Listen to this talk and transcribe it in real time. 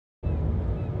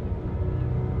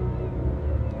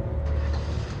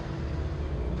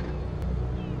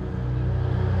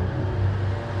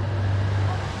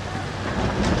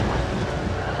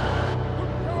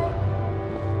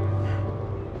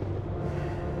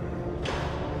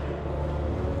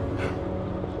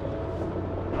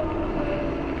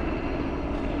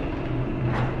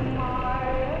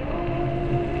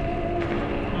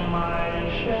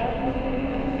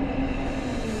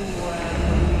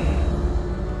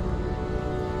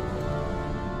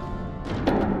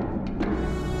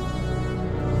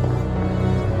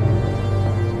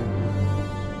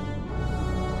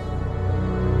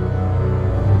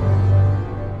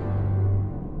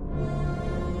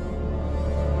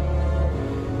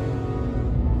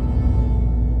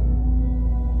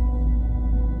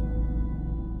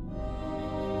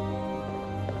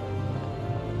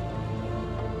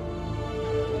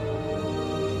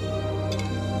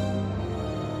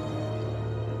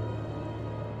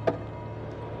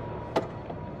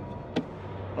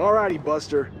Alrighty,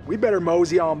 Buster. We better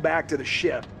mosey on back to the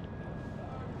ship.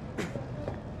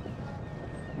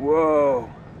 Whoa.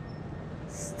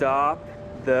 Stop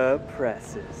the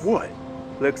presses. What?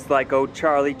 Looks like old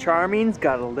Charlie Charming's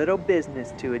got a little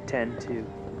business to attend to.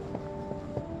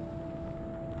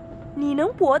 你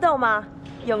能搏斗吗，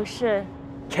勇士？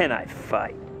 Can I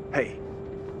fight? Hey,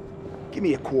 give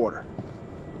me a quarter.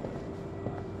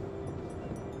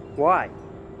 Why?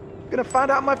 Gonna find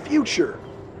out my future.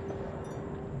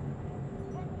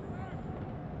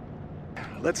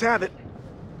 Let's have it.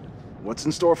 What's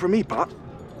in store for me, Pop?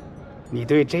 你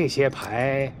对这些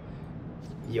牌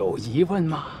有疑问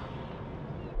吗？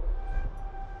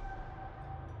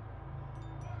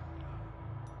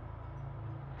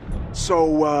 So,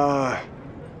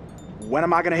 when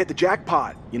am I gonna hit the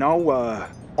jackpot? You know,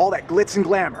 all that glitz and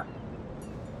glamour. "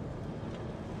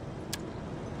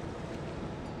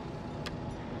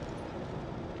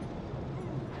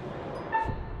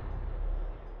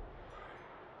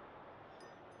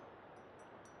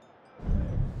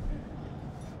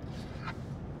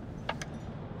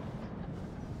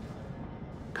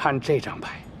看这张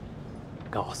牌，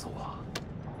告诉我，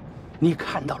你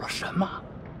看到了什么？"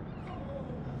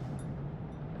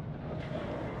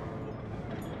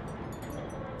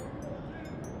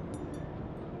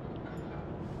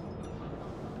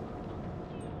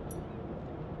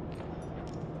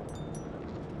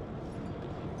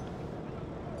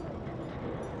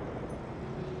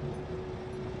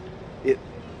 It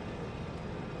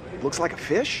looks like a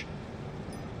fish?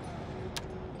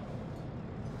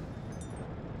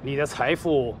 你的财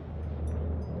富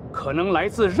可能来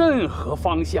自任何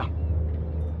方向，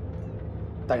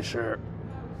但是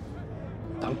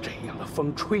当这样的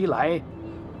风吹来，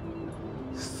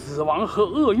死亡和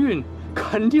厄运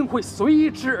肯定会随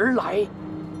之而来。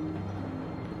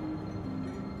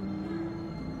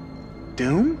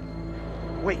Doom?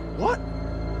 Wait, what?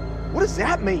 What does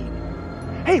that mean?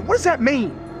 Hey, what does that mean?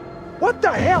 What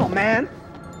the hell, man?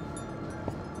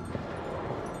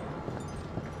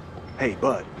 Hey,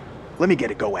 bud, let me get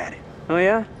a go at it. Oh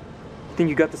yeah? Think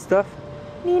you got the stuff?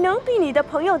 你能比你的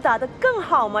朋友打得更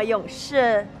好吗，勇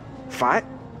士？ Fight?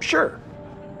 Sure.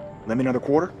 Let me another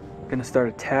quarter? Gonna start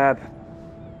a tab.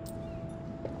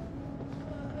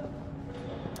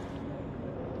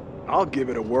 I'll give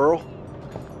it a whirl.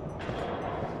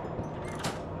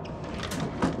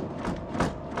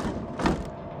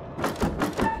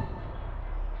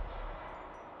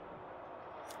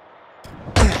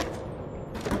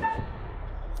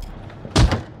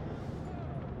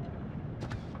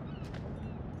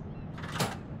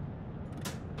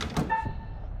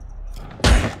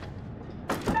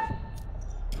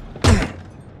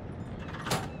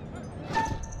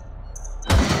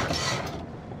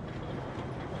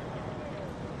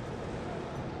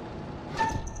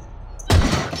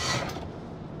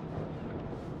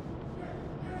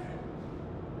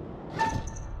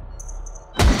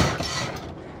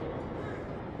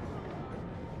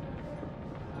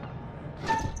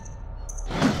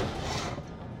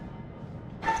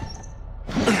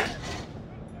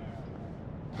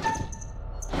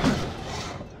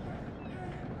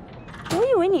我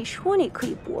以为你说你可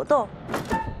以搏斗。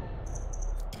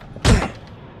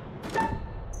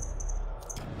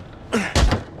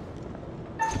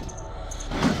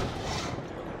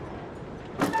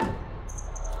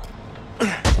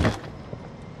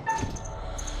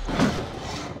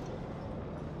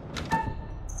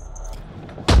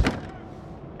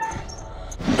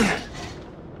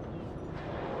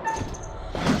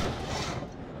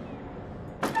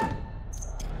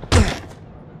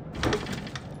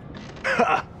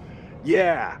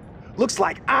Yeah, looks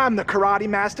like I'm the karate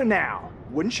master now.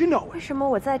 Wouldn't you know 为 it? 什么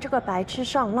我在这个白痴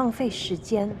上浪费时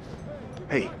间？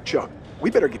 Hey, Chuck, we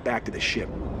better get back to the ship.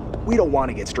 We don't want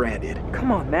to get stranded.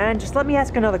 Come on, man. Just let me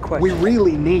ask another question. We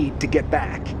really need to get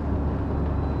back.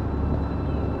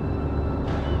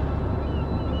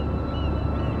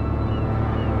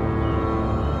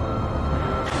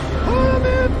 Come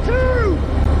in two!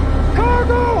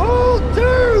 Cargo hold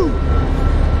two!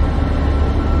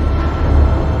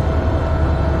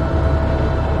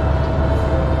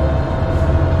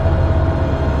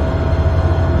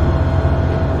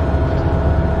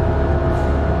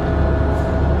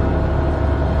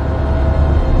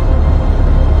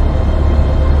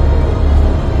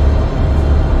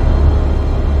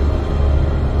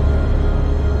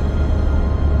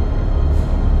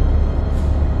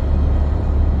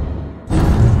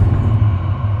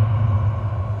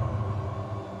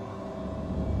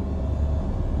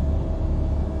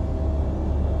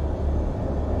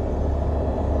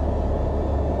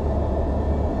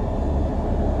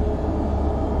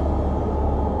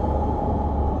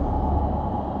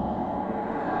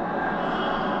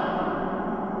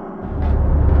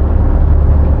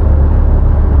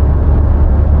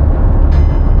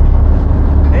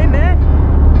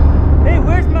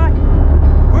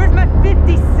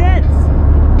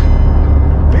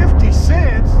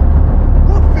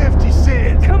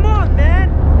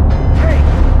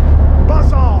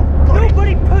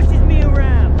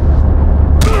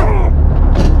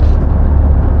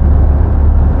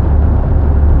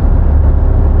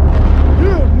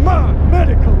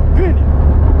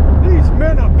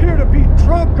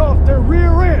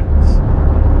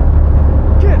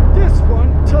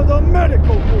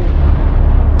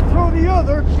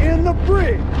 on the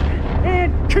bridge!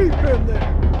 And keep him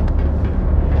there!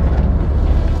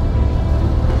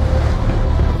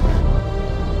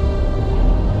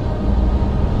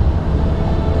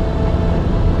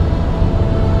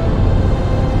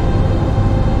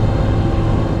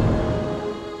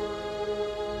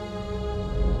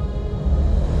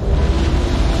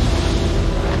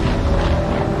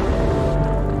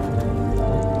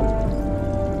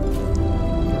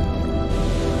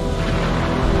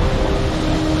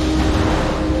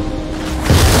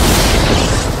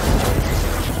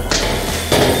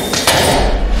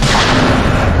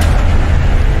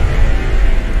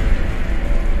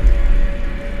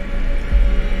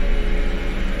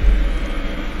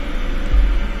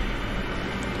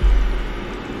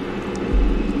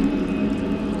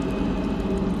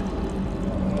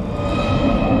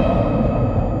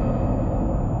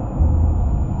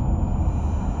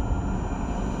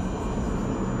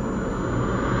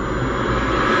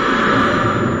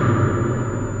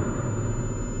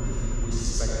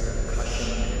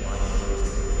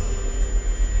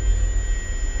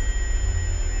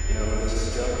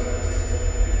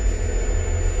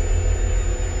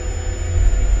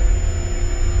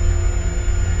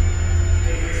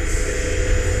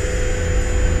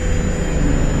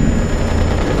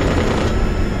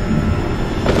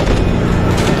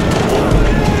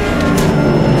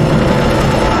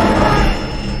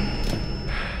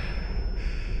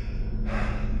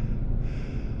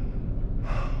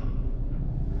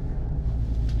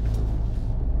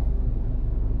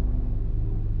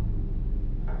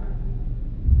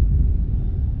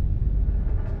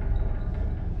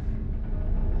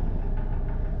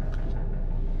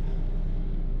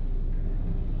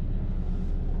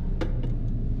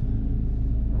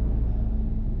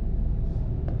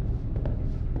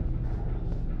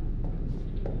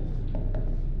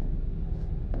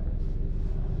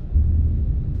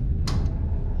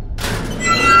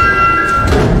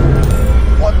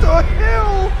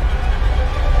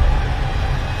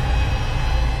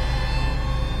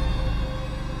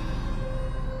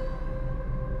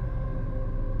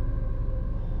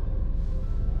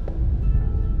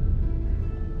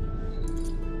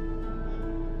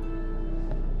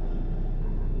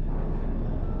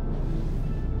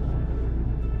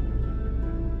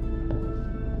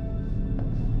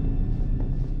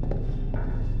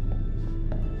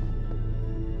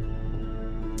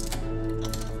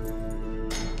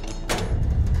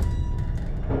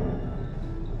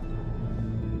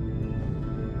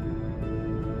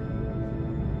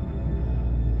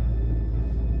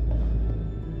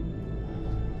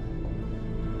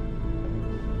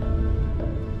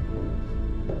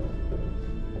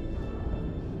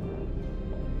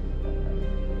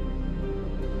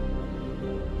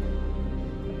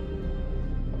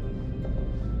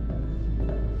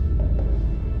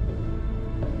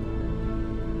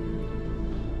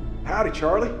 Howdy,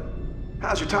 Charlie.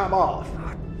 How's your time off?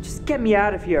 Just get me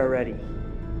out of here already.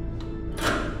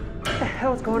 What the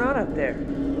hell's going on up there?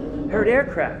 Heard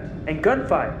aircraft and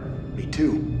gunfire. Me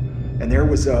too. And there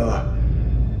was a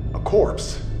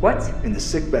corpse. What? In the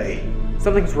sick bay.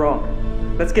 Something's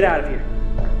wrong. Let's get out of here.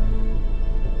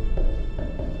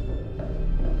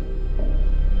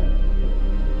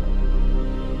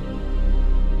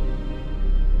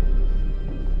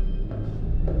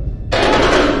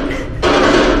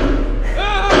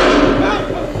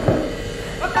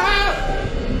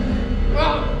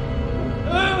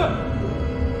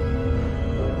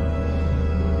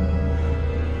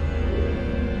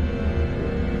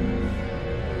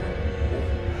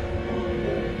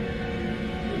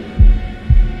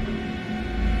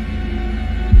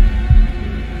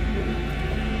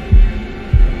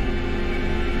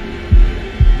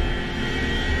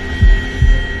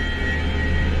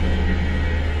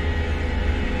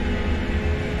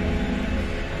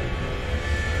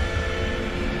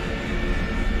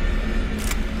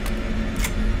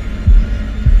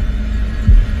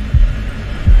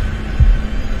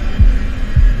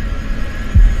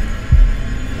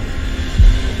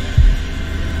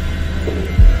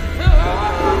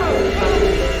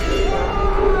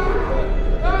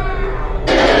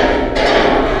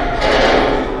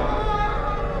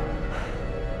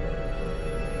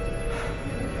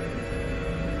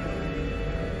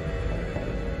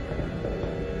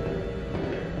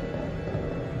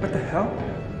 What the hell?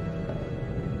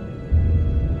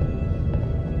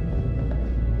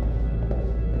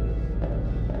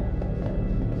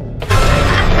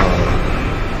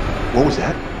 What was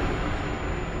that?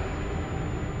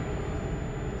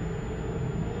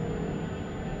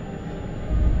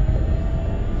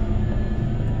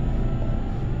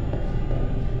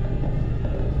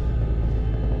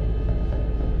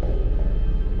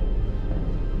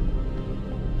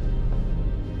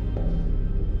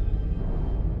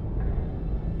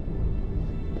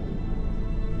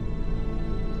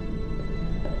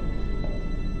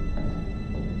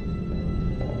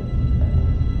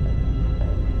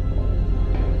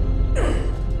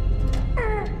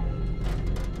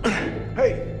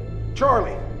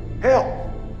 Charlie, help!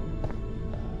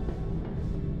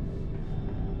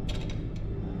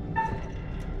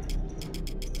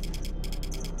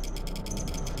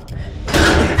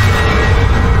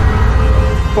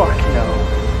 Fuck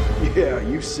no. Yeah,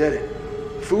 you said it.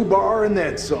 Foobar and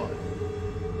then some.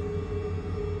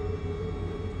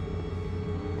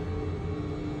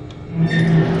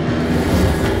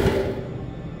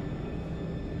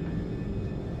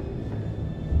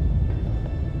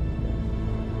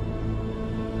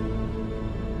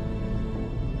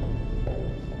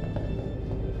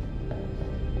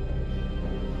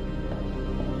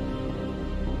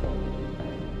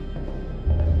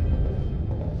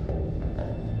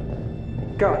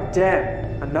 God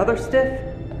damn, another stiff?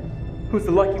 Who's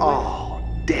the lucky one?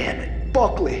 Oh, damn it,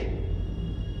 Buckley.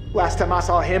 Last time I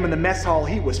saw him in the mess hall,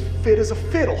 he was fit as a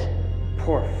fiddle.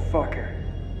 Poor fucker.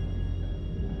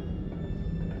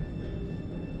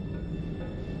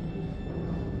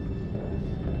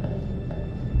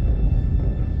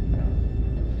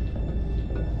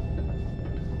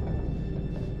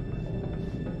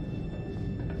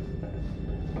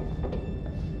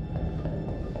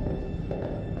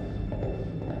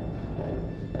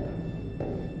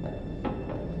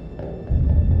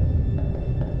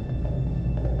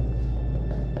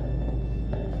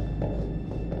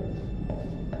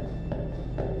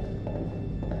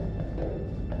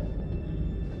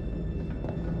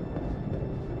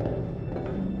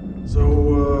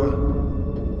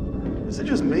 Is it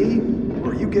just me?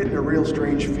 Or are you getting a real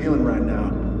strange feeling right now?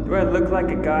 Do I look like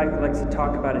a guy who likes to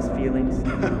talk about his feelings?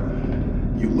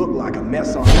 You look like a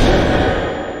mess on.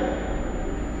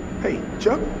 Hey,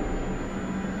 Chuck?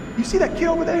 You see that kid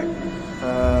over there?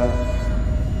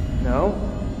 No?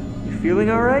 You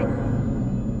feeling alright?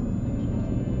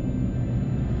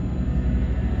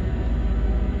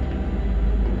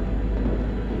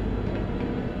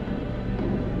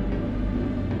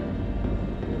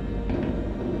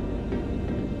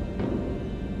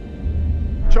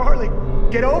 Charlie,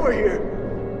 get over here!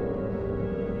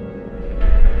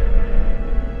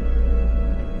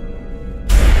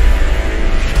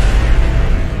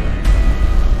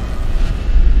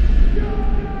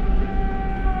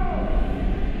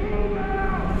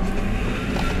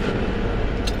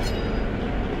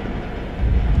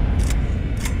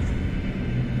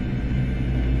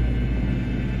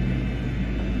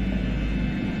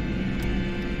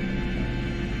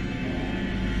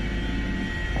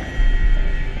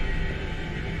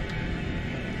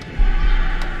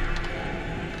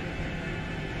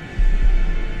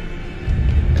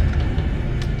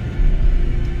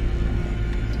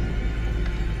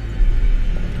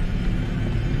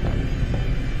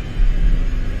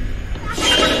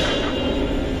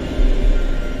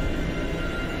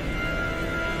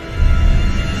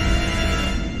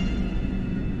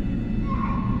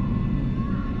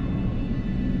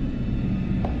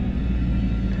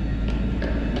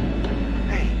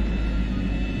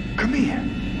 Come here.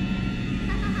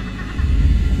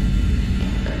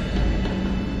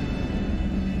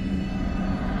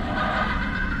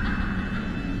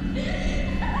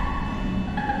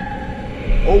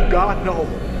 Oh God, no.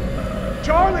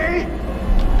 Charlie!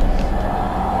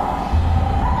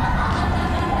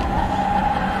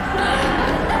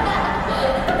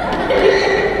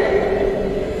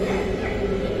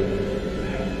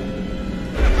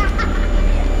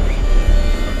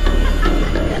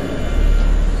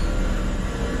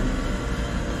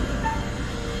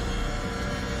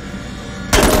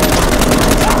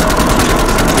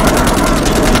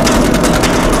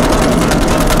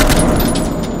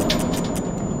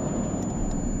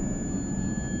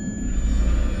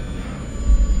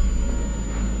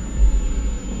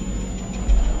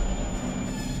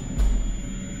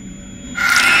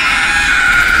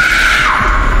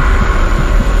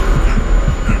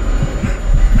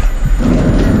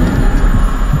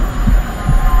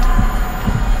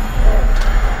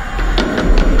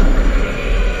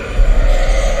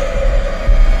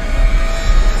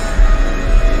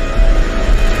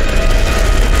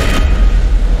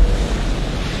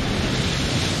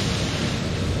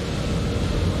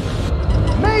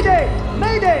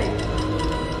 Mayday!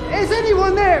 Is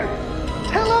anyone there?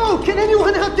 Hello? Can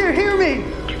anyone out there hear me?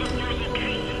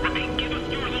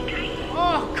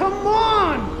 Oh, come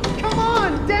on! Come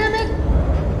on, damn it!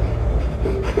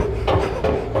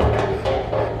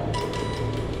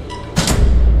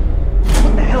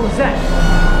 What the hell is that?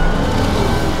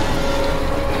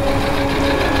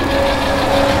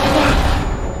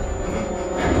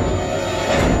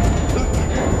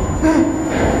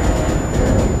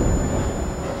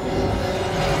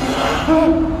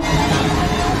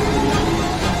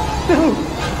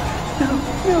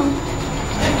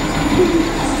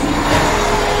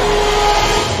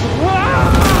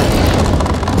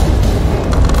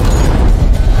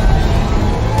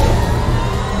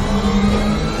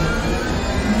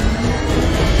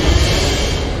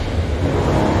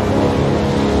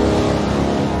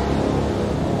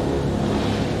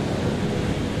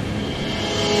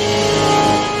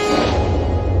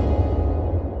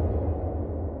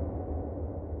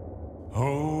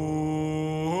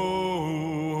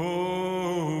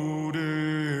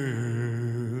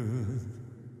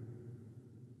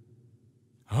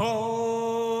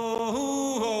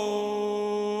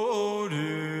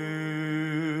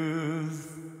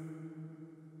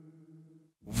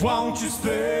 Won't you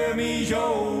spare me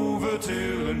over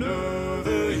till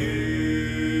another year?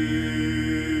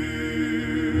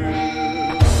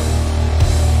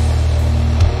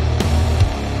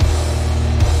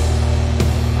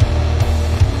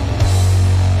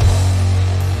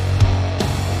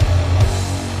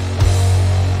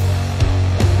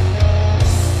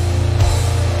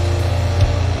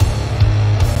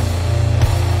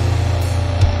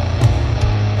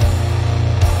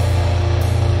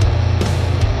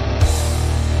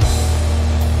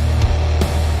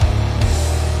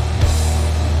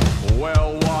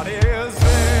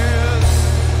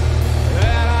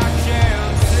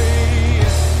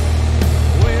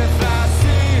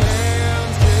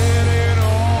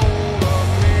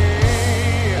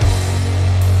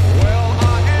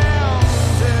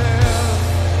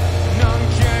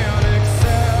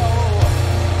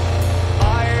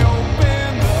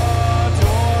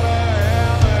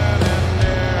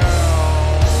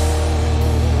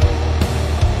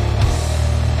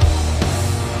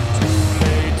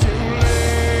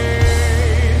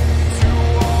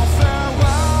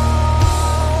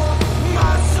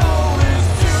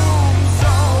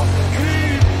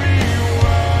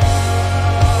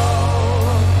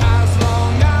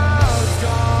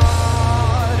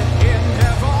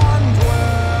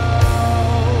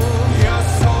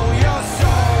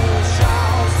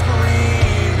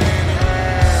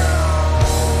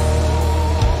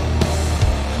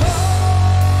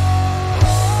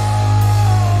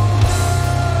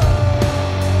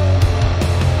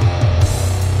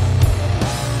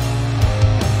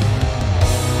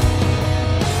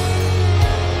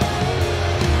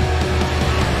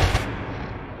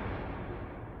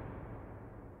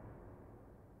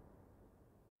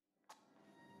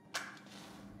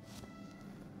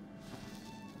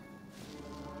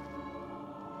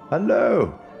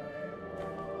 Hello,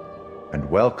 and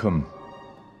welcome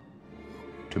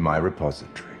to my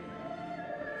repository.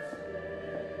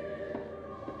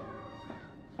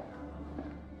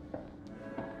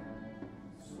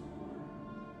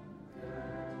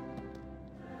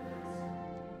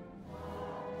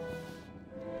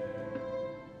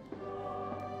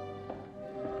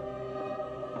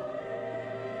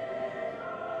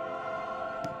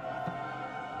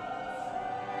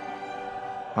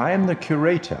 I am the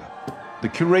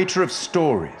curator of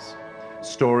stories.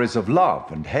 Stories of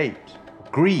love and hate,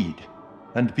 greed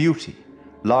and beauty,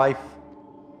 life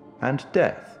and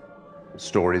death.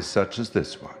 Stories such as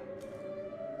this one.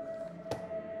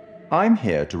 I'm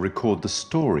here to record the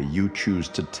story you choose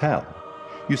to tell.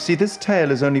 You see, this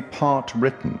tale is only part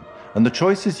written, and the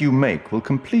choices you make will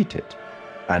complete it,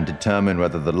 and determine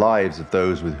whether the lives of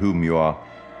those with whom you are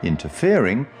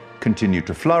interfering continue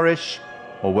to flourish,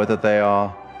 or whether they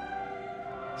are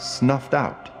snuffed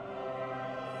out.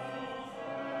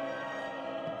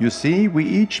 You see, we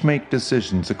each make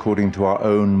decisions according to our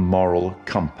own moral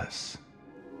compass.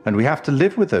 And we have to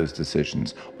live with those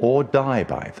decisions or die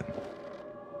by them.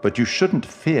 But you shouldn't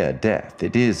fear death.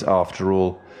 It is, after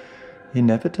all,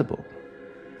 inevitable.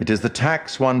 It is the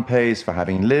tax one pays for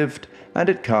having lived, and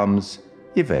it comes,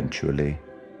 eventually,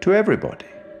 to everybody.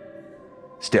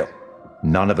 Still,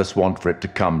 none of us want for it to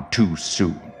come too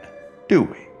soon, do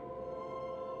we?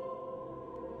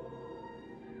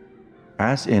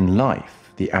 As in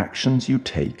life, the actions you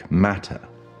take matter.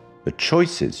 The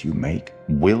choices you make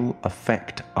will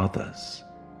affect others.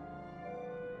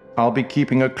 I'll be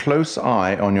keeping a close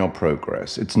eye on your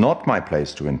progress. It's not my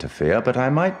place to interfere, but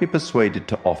I might be persuaded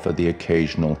to offer the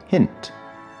occasional hint.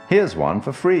 Here's one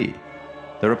for free.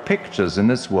 There are pictures in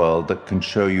this world that can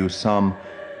show you some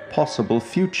possible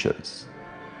futures.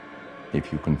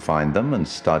 If you can find them and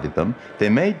study them, they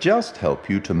may just help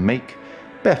you to make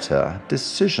better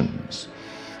decisions.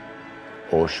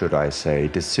 Or should I say,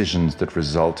 decisions that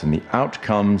result in the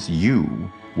outcomes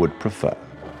you would prefer.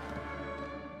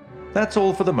 That's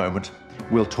all for the moment.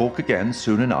 We'll talk again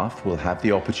soon enough. We'll have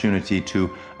the opportunity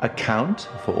to account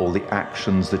for all the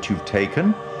actions that you've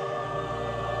taken,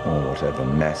 or whatever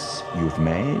mess you've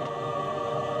made.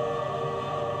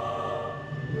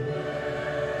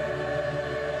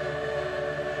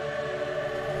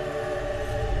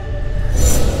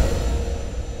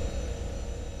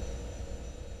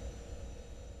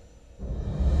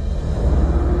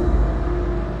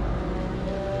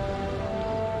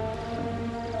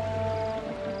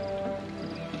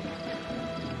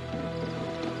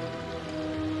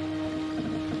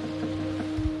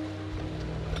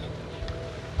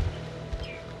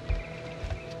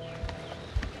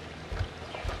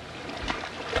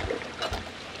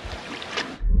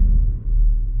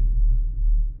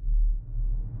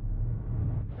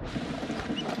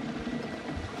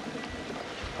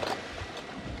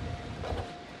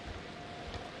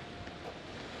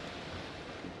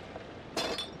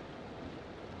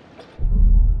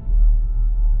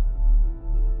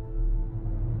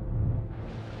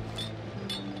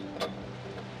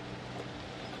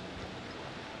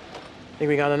 Think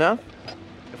we got enough?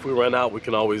 If we run out, we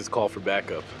can always call for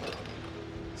backup.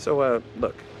 So,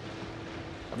 look.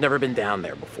 I've never been down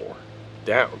there before.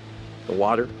 Down? The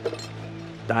water,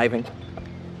 diving.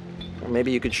 Or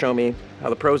maybe you could show me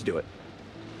how the pros do it.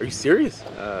 Are you serious?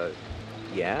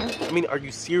 Yeah? I mean, are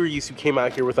you serious you came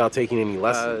out here without taking any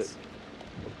lessons?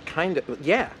 Kind of,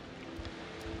 yeah.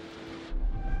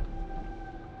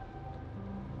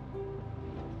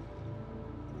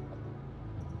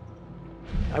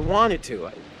 I wanted to.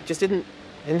 I just didn't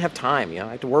have time, you know?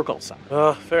 I had to work all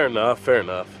summer. Fair enough, fair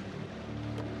enough.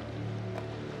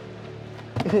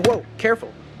 Whoa,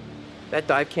 careful. That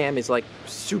dive cam is, like,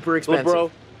 super expensive. Look,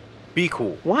 bro, be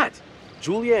cool. What?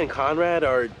 Julia and Conrad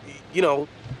are, you know,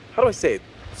 how do I say it?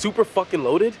 Super fucking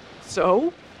loaded.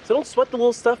 So? So don't sweat the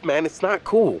little stuff, man. It's not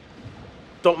cool.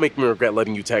 Don't make me regret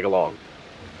letting you tag along.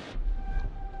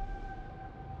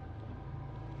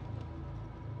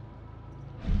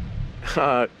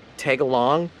 Tag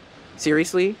along?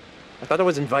 Seriously? I thought I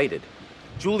was invited.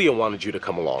 Julia wanted you to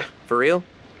come along. For real?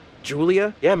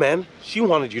 Julia? Yeah, man. She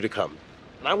wanted you to come.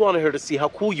 And I wanted her to see how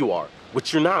cool you are,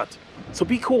 which you're not. So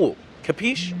be cool.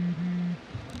 Capiche?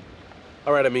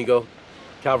 All right, amigo.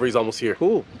 Calvary's almost here.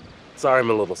 Cool. Sorry I'm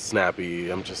a little snappy.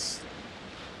 I'm just...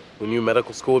 Who knew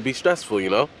medical school would be stressful, you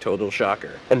know? Total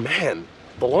shocker. And man,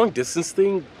 the long distance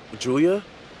thing with Julia,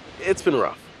 it's been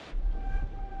rough.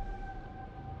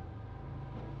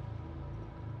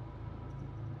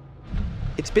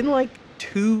 It's been like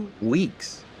 2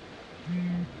 weeks.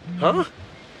 Huh?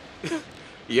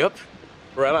 Yep.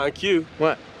 Right on cue.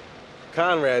 What?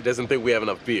 Conrad doesn't think we have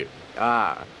enough beer.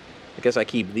 Ah. I guess I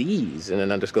keep these in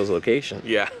an undisclosed location.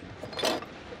 Yeah.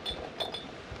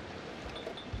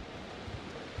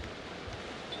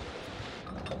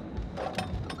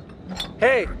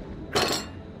 Hey.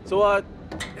 So,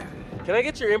 can I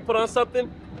get your input on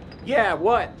something? Yeah,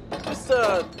 what? Just,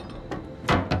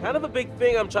 kind of a big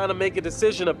thing I'm trying to make a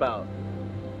decision about.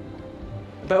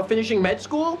 About finishing med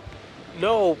school?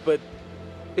 No, but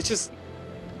it's just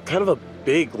kind of a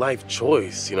big life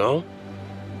choice, you know?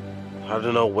 I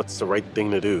don't know what's the right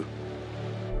thing to do.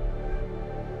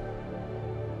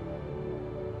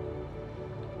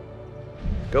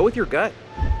 Go with your gut.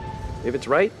 If it's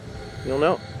right, you'll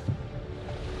know.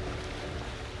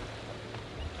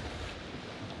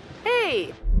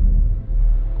 Hey!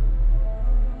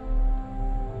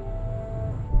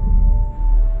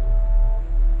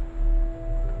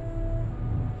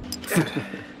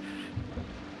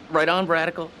 Right on,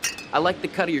 Radical. I like the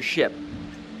cut of your ship.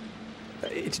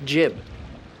 It's jib.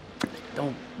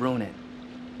 Don't ruin it.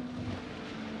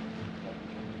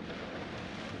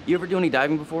 You ever do any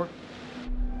diving before?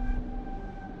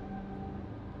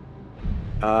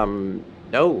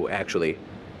 No, actually.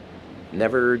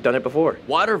 Never done it before.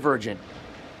 Water virgin.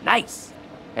 Nice.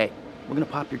 Hey, we're gonna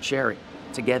pop your cherry.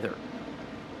 Together.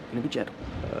 Gonna be gentle.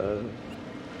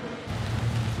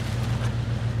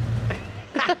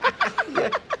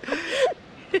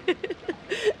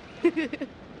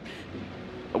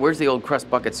 Where's the old crust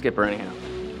bucket skipper anyhow?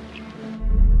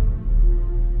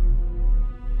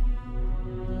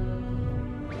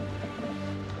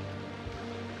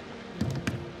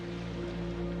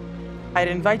 I'd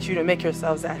invite you to make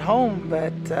yourselves at home,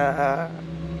 but,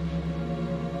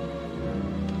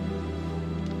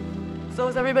 So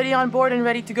is everybody on board and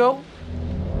ready to go?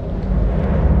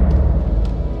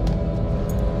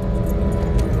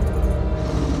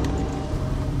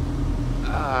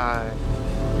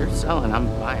 You're selling, I'm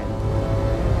buying.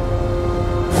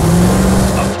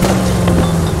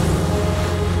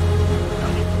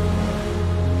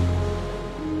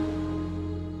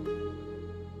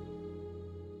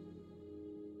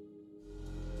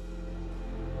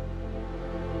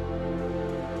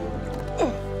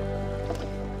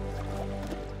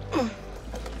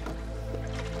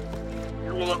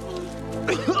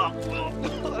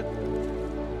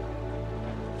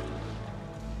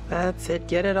 That's it,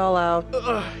 get it all out.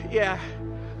 Yeah.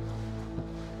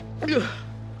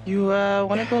 You,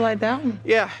 wanna go lie down?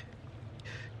 Yeah.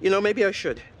 You know, maybe I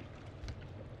should.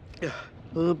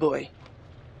 Oh boy.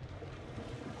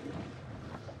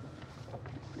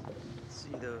 See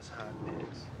those hot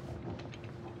pigs.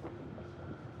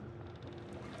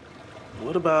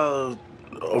 What about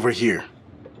over here?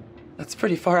 That's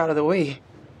pretty far out of the way.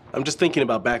 I'm just thinking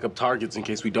about backup targets in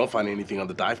case we don't find anything on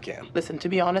the dive cam. Listen, to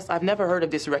be honest, I've never heard of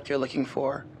this wreck you're looking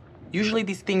for. Usually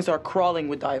these things are crawling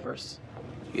with divers.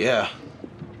 Yeah.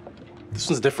 This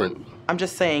one's different. I'm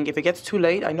just saying, if it gets too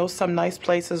late, I know some nice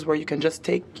places where you can just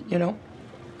take, you know,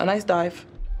 a nice dive.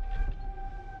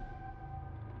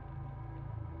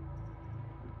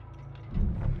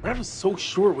 I was so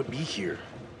sure it would be here.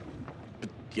 But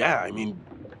yeah, I mean,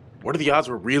 what are the odds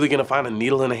we're really gonna find a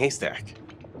needle in a haystack?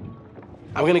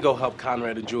 I'm gonna go help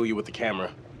Conrad and Julia with the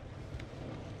camera.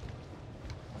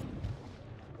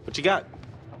 What you got?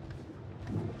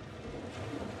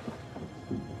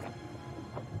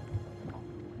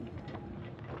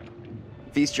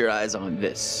 Feast your eyes on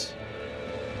this.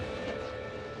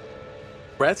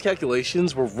 Brad's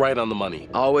calculations were right on the money.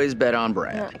 Always bet on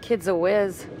Brad. Kid's a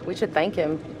whiz. We should thank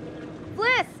him.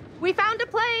 Bliss, we found a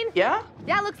plane. Yeah?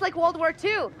 Yeah, looks like World War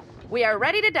II. We are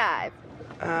ready to dive.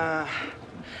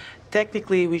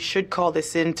 Technically, we should call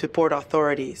this in to port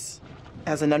authorities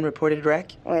as an unreported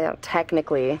wreck. Well,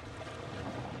 technically.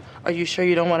 Are you sure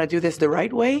you don't want to do this the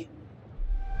right way?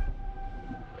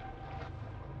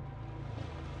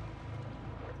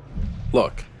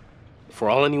 Look, for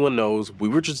all anyone knows, we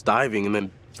were just diving and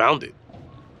then found it.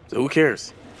 So who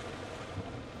cares?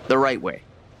 The right way.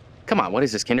 Come on, what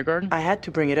is this, kindergarten? I had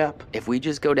to bring it up. If we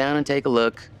just go down and take a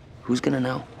look, who's gonna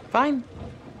know? Fine.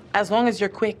 As long as you're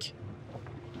quick.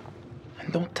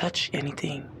 And don't touch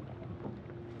anything.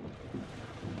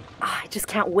 I just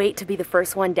can't wait to be the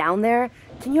first one down there.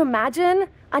 Can you imagine?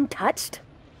 Untouched?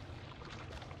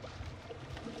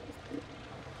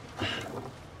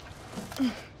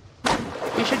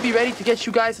 We should be ready to get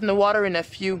you guys in the water in a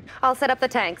few. I'll set up the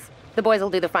tanks. The boys will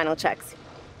do the final checks.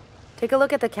 Take a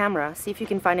look at the camera, see if you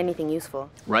can find anything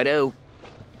useful. Righto.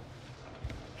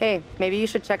 Hey, maybe you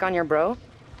should check on your bro?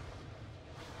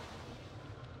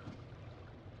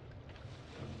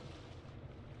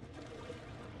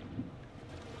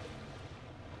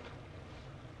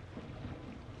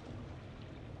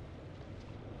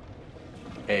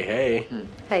 Hey, hey.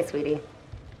 Hey, sweetie.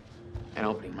 An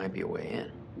opening might be a way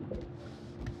in.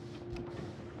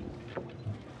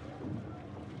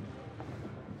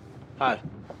 Hi.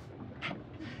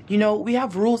 You know, we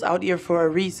have rules out here for a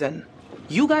reason.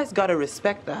 You guys gotta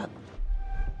respect that.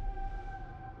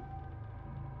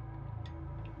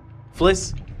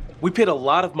 Fliss, we paid a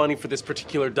lot of money for this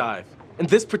particular dive, and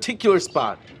this particular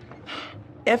spot.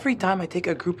 Every time I take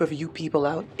a group of you people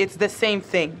out, it's the same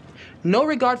thing. No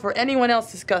regard for anyone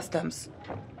else's customs.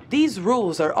 These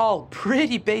rules are all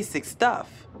pretty basic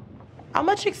stuff. How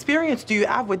much experience do you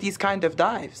have with these kind of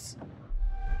dives?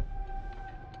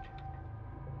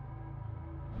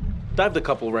 Dived a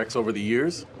couple wrecks over the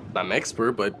years. Not an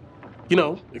expert, but, you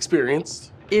know,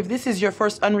 experienced. If this is your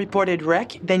first unreported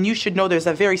wreck, then you should know there's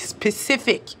a very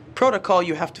specific protocol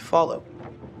you have to follow.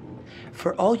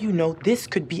 For all you know, this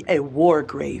could be a war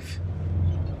grave.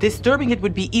 Disturbing it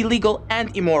would be illegal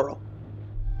and immoral.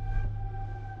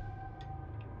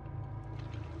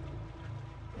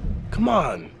 Come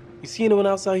on. You see anyone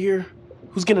else out here?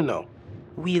 Who's gonna know?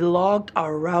 We logged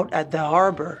our route at the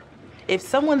harbor. If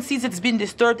someone sees it's been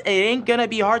disturbed, it ain't gonna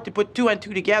be hard to put two and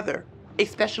two together.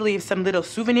 Especially if some little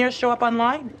souvenirs show up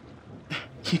online.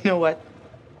 You know what?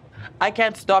 I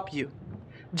can't stop you.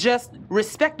 Just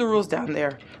respect the rules down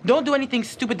there. Don't do anything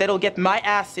stupid that'll get my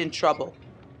ass in trouble.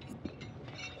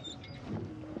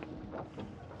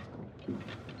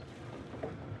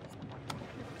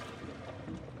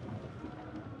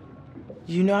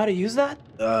 You know how to use that?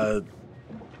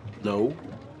 No.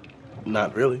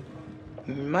 Not really.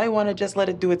 You might want to just let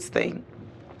it do its thing.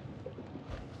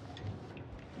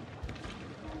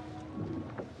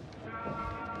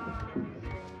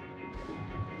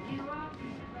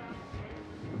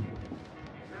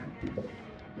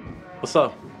 What's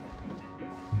up?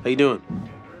 How you doing?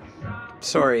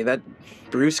 Sorry, that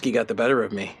brewski got the better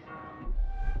of me.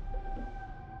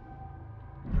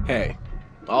 Hey,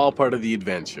 all part of the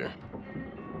adventure.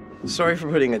 Sorry for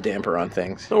putting a damper on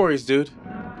things. No worries, dude.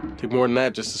 Took more than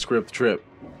that just to screw up the trip.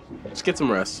 Just get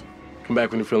some rest. Come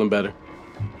back when you're feeling better.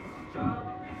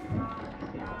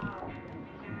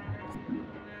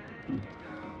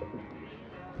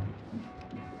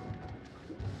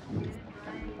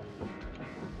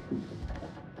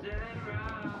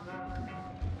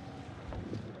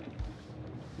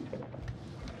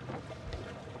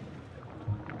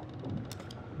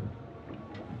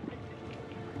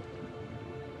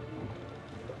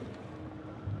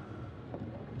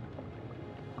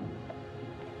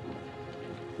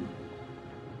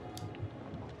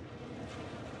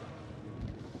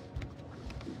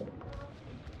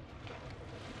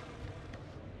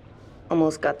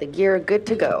 Almost got the gear good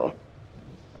to go.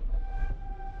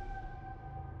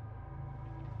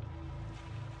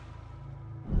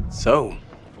 So,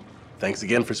 thanks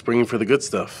again for springing for the good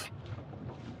stuff.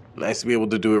 Nice to be able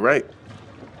to do it right.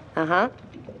 Uh-huh.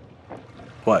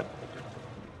 What?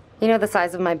 You know the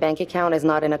size of my bank account is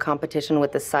not in a competition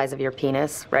with the size of your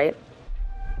penis, right?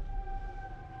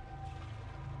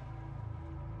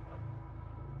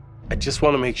 I just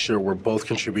want to make sure we're both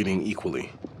contributing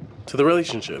equally. to the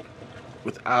relationship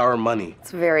with our money.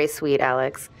 It's very sweet,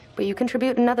 Alex. But you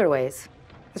contribute in other ways.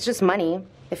 It's just money.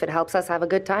 If it helps us have a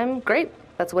good time, great.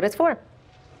 That's what it's for.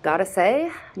 Gotta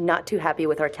say, not too happy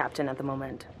with our captain at the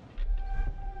moment.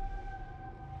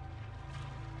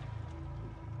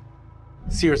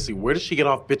 Seriously, where does she get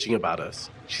off bitching about us?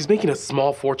 She's making a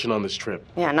small fortune on this trip.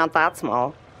 Yeah, not that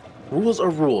small. Rules are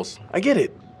rules. I get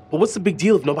it. But what's the big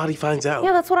deal if nobody finds out?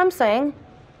 Yeah, that's what I'm saying.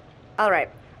 All right,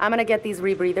 I'm gonna get these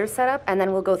rebreathers set up, and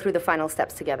then we'll go through the final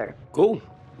steps together. Cool.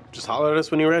 Just holler at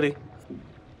us when you're ready.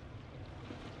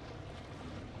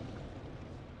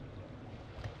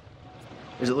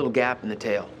 There's a little gap in the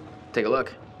tail. Take a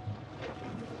look.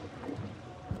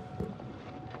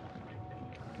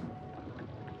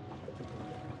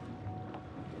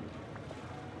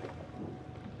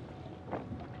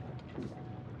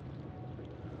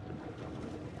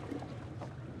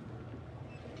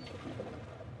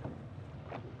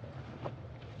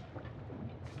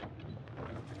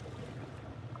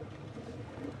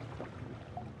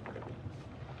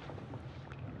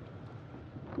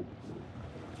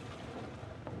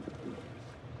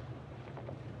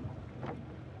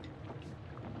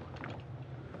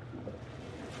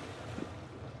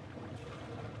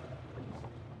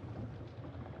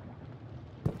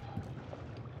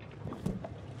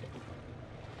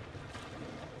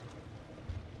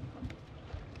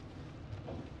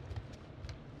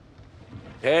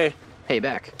 Hey. Hey,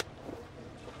 back.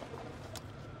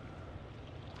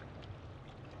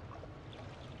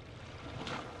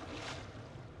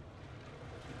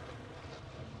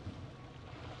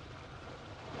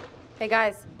 Hey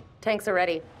guys, tanks are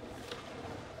ready.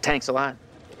 Thanks a lot.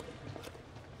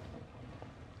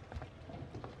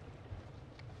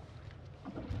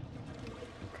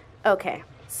 Okay,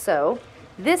 so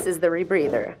this is the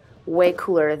rebreather. Way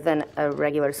cooler than a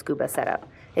regular scuba setup.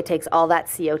 It takes all that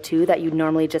CO2 that you'd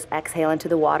normally just exhale into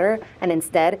the water, and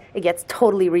instead, it gets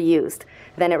totally reused.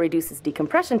 Then it reduces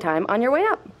decompression time on your way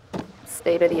up.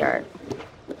 State of the art.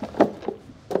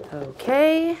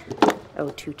 Okay,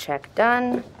 O2 check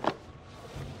done.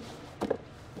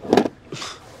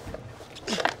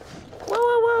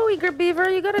 Whoa, eager beaver,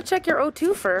 you gotta check your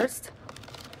O2 first.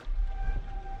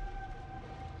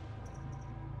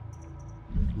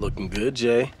 Looking good,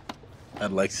 Jay.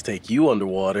 I'd like to take you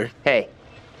underwater. Hey,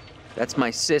 that's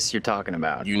my sis you're talking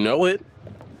about. You know it.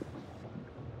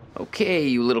 Okay,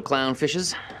 you little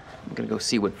clownfishes. I'm gonna go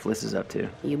see what Fliss is up to.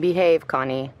 You behave,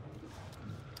 Connie.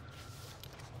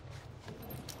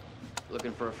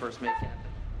 Looking for a first mate, Captain.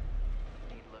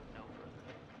 Need look no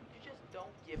further. You just don't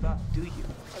give up, do you?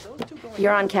 Are those two going?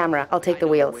 You're on camera. I'll take the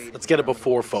wheels. Let's get a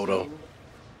before photo.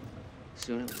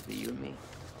 Soon it was the you and me.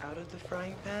 Out of the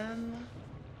frying pan.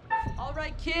 All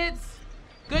right, kids.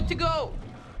 Good to go.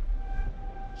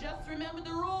 Just remember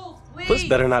the rules, please. Fliss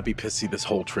better not be pissy this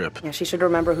whole trip. Yeah, she should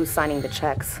remember who's signing the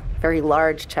checks. Very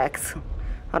large checks.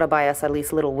 Ought to buy us at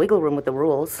least a little wiggle room with the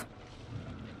rules.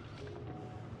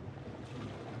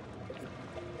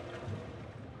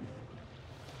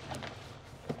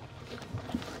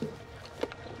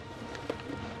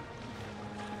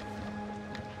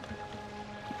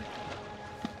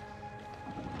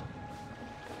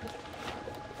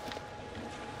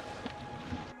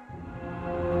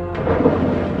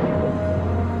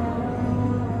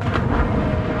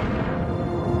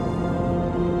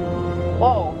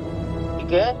 Whoa. You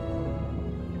good?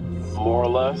 More or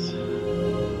less.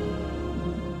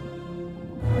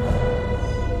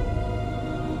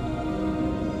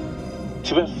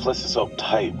 Too bad Fliss is so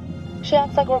uptight. She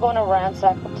acts like we're going to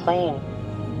ransack the plane.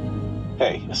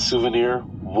 Hey, a souvenir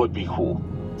would be cool.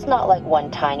 It's not like one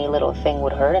tiny little thing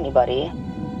would hurt anybody.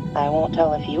 I won't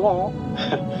tell if you won't.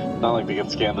 Not like they can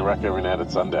scan the wreck every night at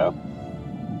sundown.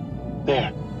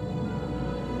 There.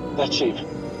 That shape.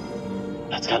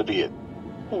 That's gotta be it.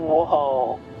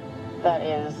 Whoa. That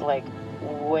is, like,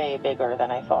 way bigger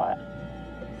than I thought.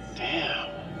 Damn.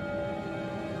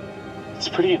 It's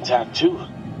pretty intact, too.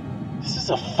 This is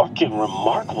a fucking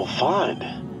remarkable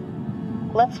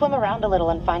find. Let's swim around a little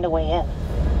and find a way in.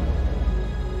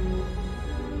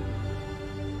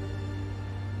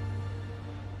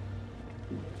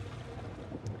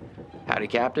 Howdy,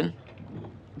 Captain.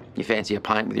 You fancy a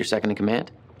pint with your second in command?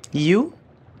 You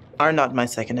are not my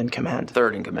second in command.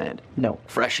 Third in command. No.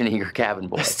 Fresh and eager cabin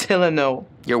boy. Still a no.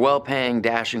 Your well-paying,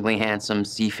 dashingly handsome,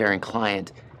 seafaring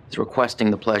client is requesting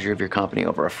the pleasure of your company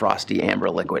over a frosty amber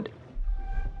liquid.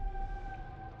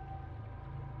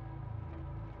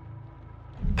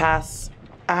 Pass.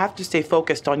 I have to stay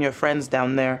focused on your friends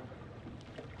down there.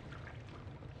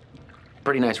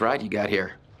 Pretty nice ride you got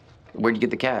here. Where'd you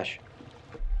get the cash?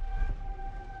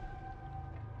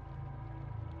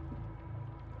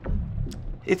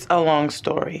 It's a long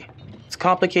story. It's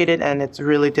complicated and it's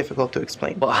really difficult to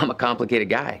explain. Well, I'm a complicated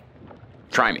guy.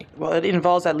 Try me. Well, it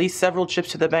involves at least several trips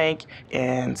to the bank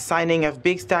and signing of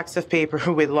big stacks of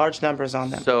paper with large numbers on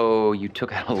them. So you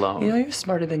took out a loan? You know, you're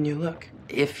smarter than you look.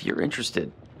 If you're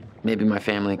interested, maybe my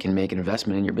family can make an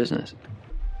investment in your business.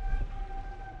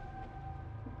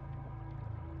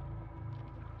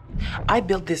 I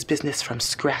built this business from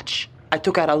scratch. I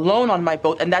took out a loan on my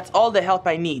boat, and that's all the help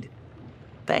I need.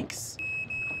 Thanks.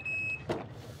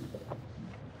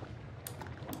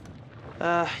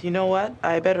 You know what?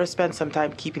 I better spend some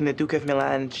time keeping the Duke of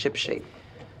Milan shipshape.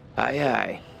 Aye,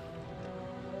 aye.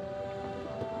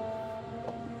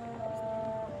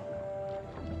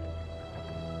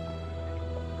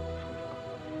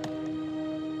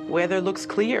 Weather looks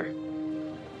clear.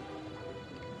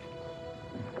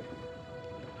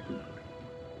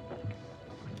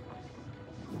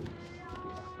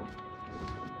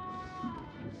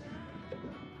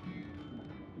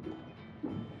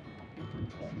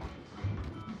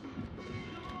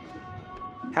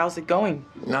 How's it going?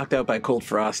 Knocked out by cold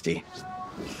frosty.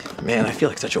 Man, I feel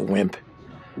like such a wimp.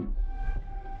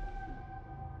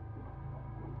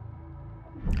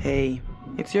 Hey,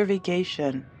 it's your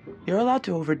vacation. You're allowed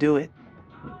to overdo it.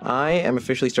 I am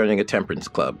officially starting a temperance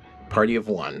club. Party of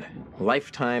one.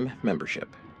 Lifetime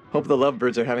membership. Hope the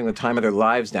lovebirds are having the time of their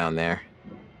lives down there.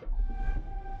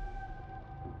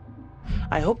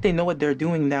 I hope they know what they're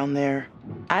doing down there.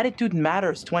 Attitude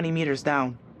matters 20 meters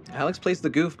down. Alex plays the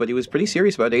goof, but he was pretty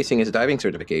serious about acing his diving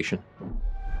certification.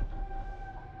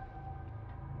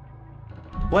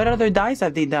 What other dives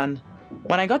have they done?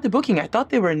 When I got the booking, I thought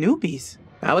they were newbies.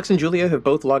 Alex and Julia have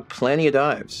both logged plenty of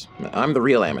dives. I'm the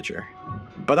real amateur.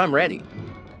 But I'm ready.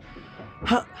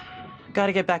 Huh.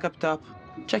 Gotta get back up top.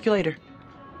 Check you later.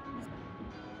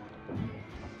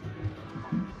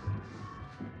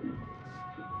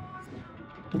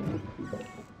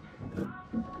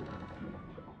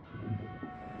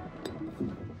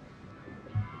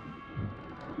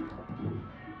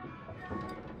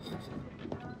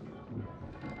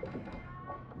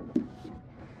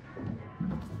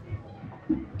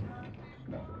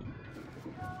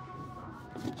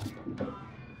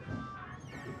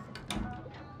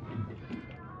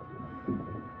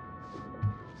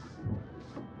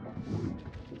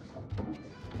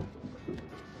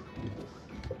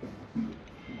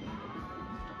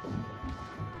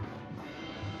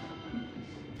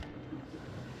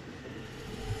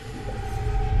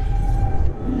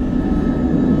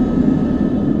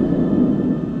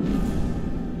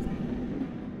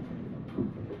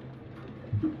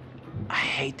 I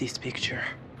hate this picture.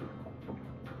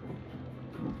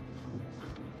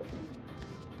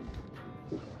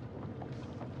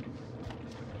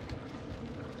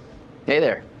 Hey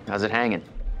there. How's it hanging?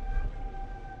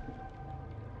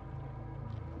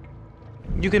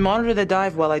 You can monitor the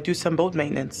dive while I do some boat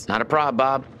maintenance. Not a prob,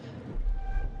 Bob.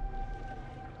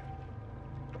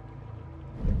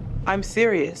 I'm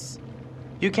serious.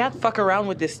 You can't fuck around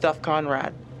with this stuff,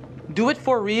 Conrad. Do it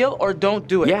for real or don't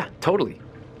do it. Yeah, totally.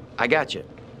 I got you.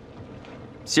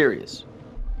 Serious.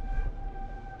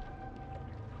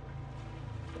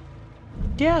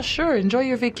 Yeah, sure. Enjoy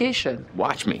your vacation.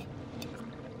 Watch me.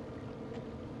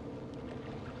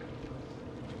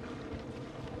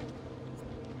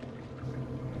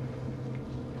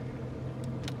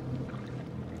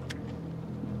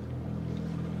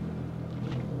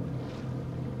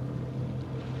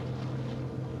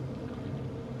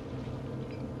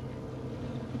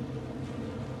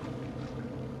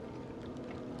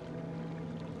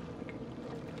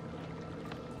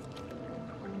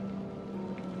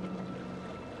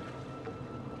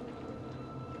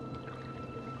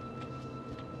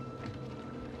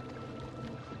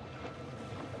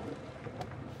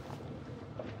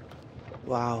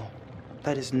 Wow,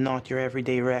 that is not your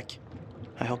everyday wreck.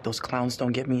 I hope those clowns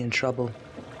don't get me in trouble.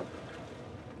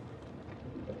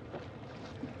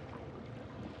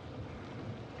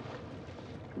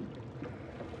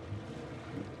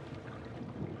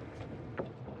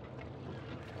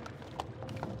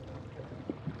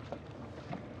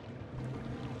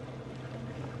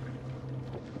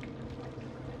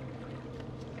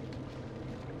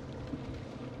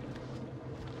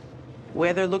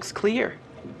 Weather looks clear.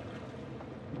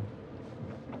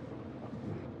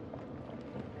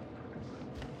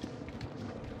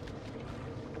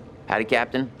 Howdy,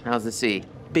 Captain. How's the sea?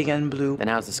 Big and blue. And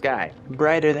how's the sky?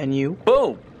 Brighter than you.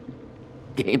 Boom!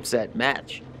 Game, set,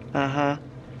 match. Uh-huh.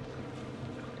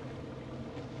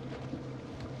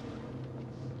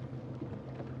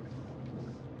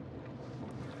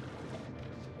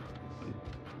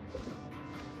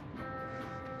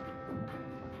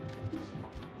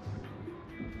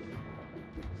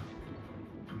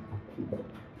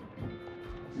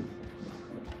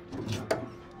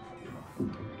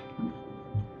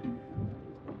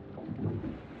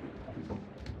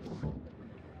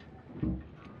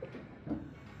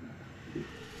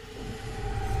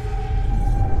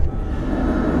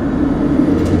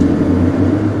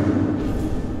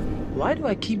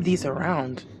 keep these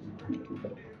around?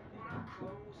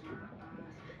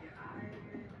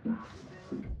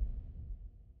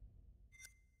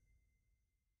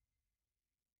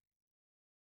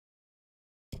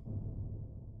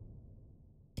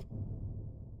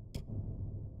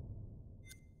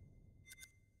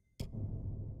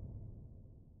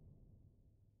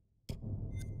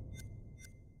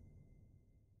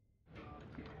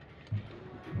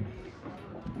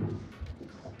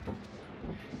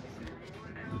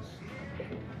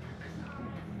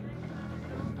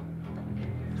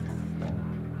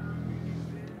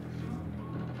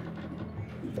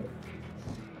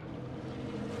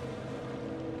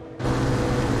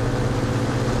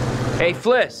 Hey,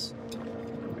 Fliss.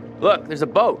 Look, there's a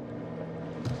boat.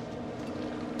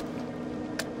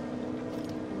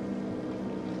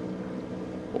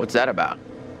 What's that about?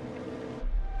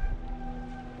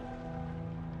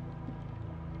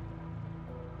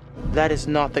 That is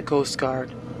not the Coast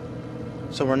Guard.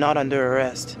 So we're not under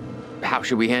arrest. How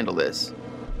should we handle this?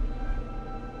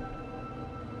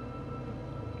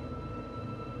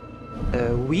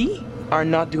 We are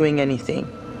not doing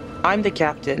anything. I'm the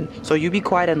captain, so you be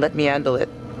quiet and let me handle it.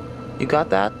 You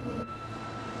got that?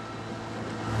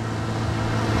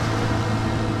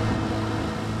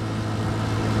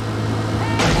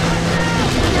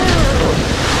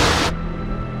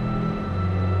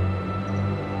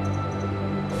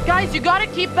 Guys, you gotta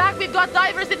keep back. We've got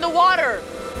divers in the water.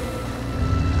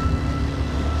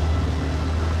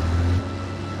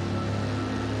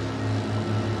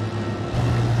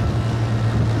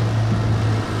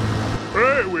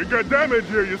 Hey, we got damage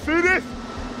here. You see this?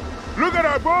 Look at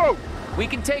our boat. We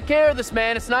can take care of this,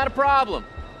 man. It's not a problem.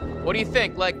 What do you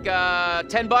think? Like,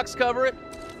 $10 cover it?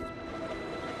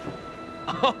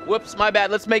 Oh, whoops, my bad.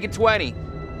 Let's make it 20.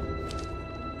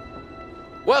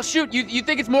 Well, shoot, you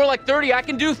think it's more like 30? I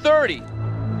can do 30.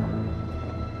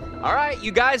 All right,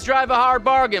 you guys drive a hard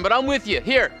bargain, but I'm with you.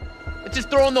 Here, let's just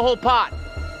throw in the whole pot.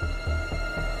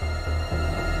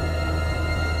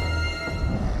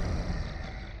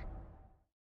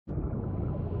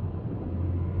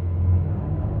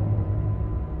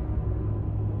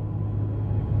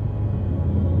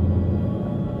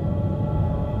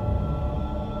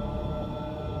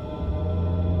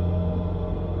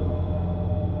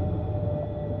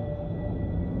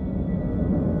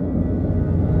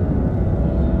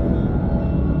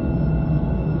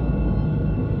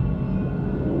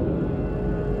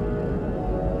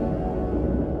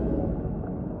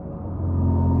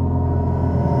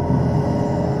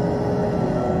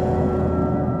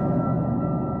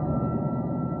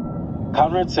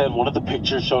 Conrad said one of the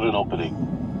pictures showed an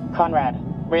opening. Conrad,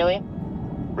 really?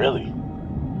 Really?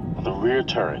 On the rear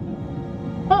turret.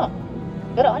 Huh.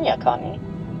 Good on ya, Connie.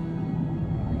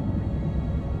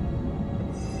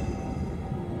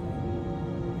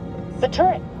 The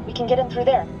turret. We can get in through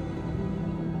there.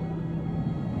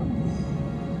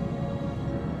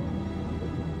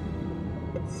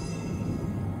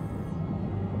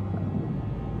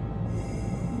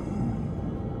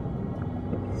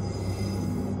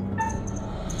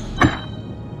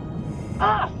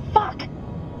 Ah, fuck!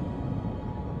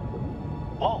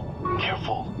 Whoa,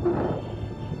 careful.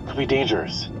 Could be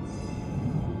dangerous.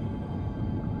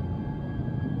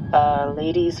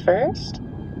 Ladies first?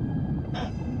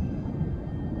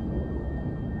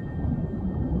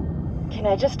 Can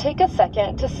I just take a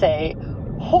second to say,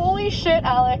 holy shit,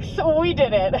 Alex, we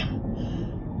did it.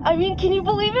 I mean, can you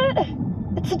believe it?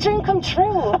 It's a dream come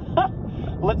true.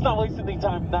 Let's not waste any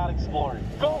time not exploring.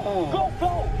 Go, go,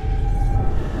 go!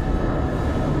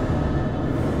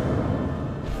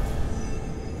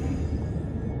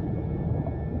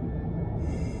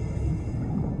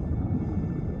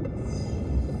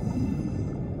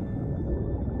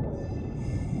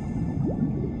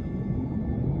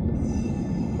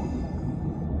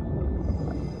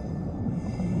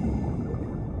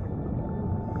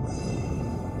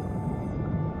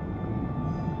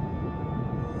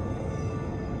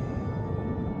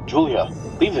 Julia,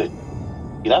 leave it.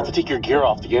 You'd have to take your gear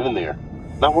off to get in there.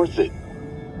 Not worth it.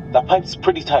 That pipe's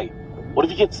pretty tight. What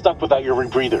if you get stuck without your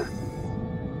rebreather?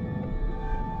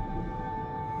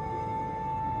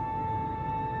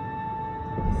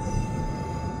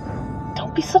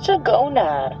 Don't be such a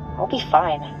gonad. I'll be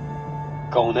fine.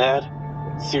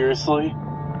 Gonad? Seriously?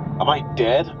 Am I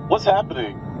dead? What's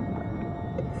happening?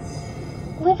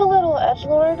 Live a little,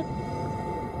 edgelord.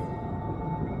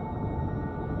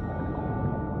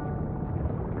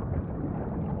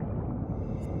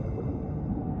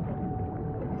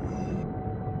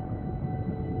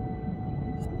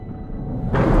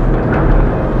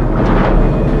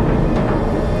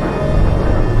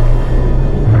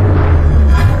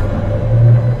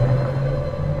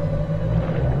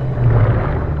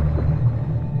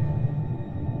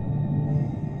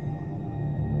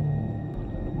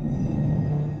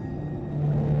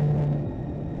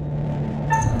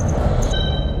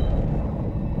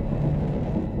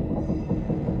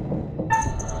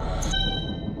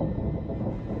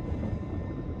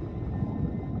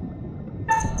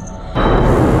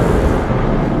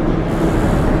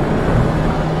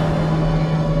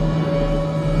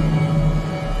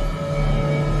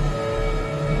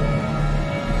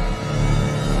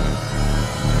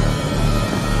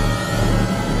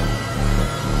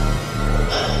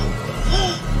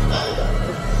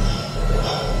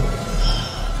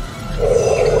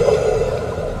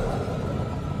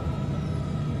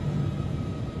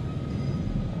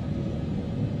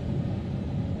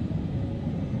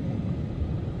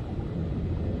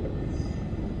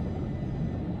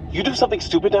 You do something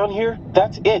stupid down here,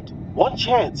 that's it. One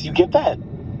chance, you get that?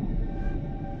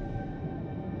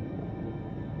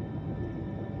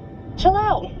 Chill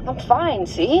out. I'm fine,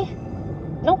 see?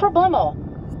 No problemo.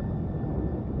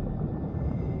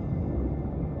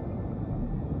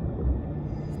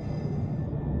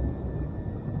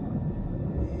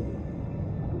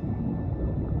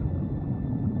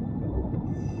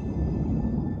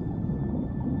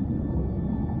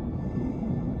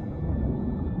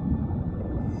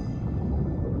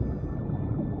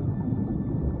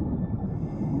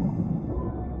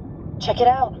 Check it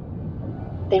out.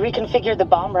 They reconfigured the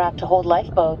bomb rack to hold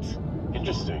lifeboats.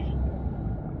 Interesting.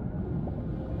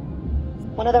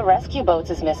 One of the rescue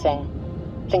boats is missing.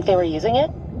 Think they were using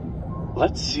it?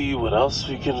 Let's see what else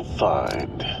we can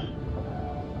find.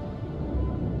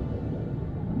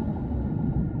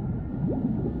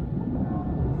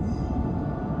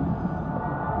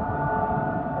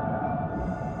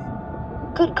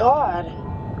 Good God.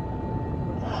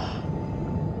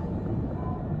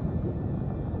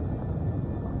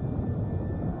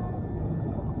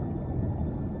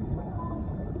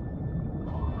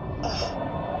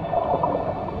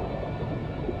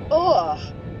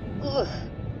 Ugh.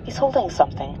 He's holding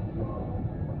something.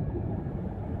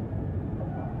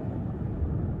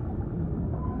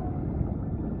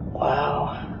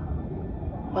 Wow.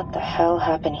 What the hell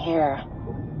happened here?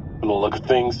 From the look of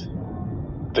things,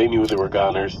 they knew they were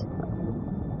goners.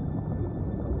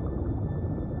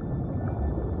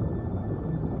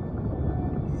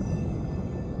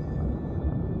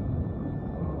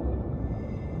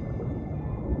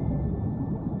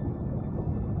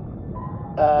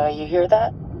 You hear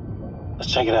that?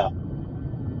 Let's check it out.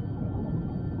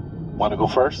 Want to go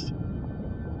first?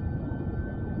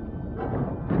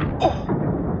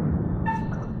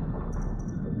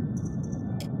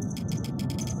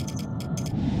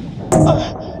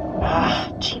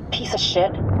 Cheap piece of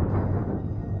shit.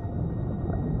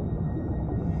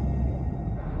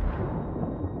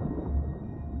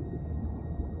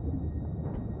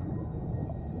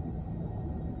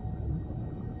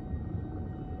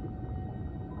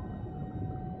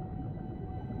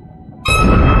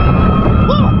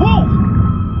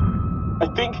 I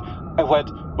think I wet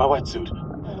my wetsuit.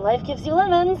 When life gives you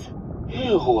lemons.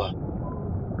 Ew.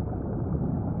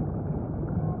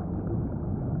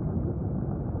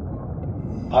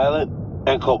 Pilot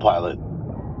and co-pilot.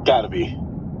 Gotta be.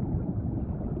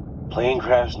 Plane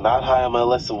crash not high on my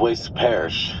list of ways to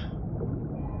perish.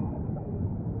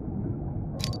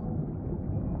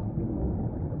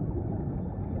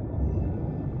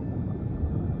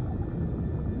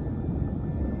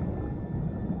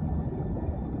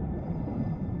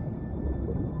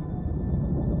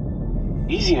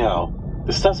 Easy now.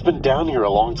 This stuff's been down here a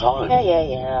long time.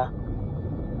 Yeah.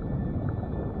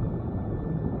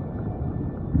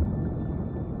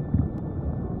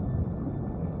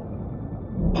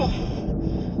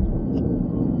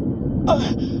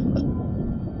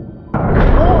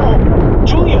 Oh,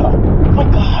 Julia! Oh my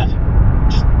God!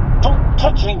 Just don't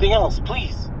touch anything else,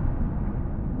 please.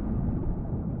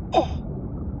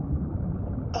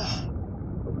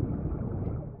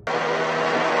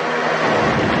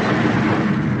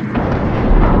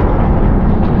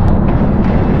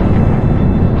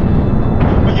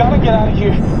 We gotta get out of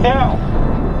here now.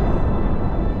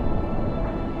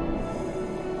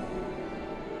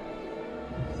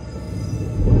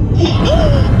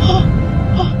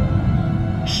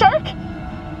 Shark?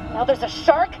 Now there's a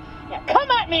shark? Yeah,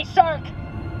 come at me, shark!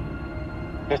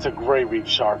 It's a gray reef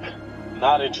shark.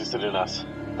 Not interested in us.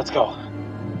 Let's go.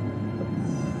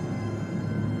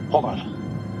 Hold on.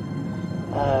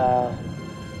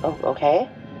 Oh, okay.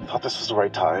 Thought this was the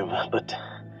right time, but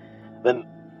then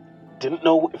didn't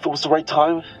know if it was the right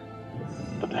time.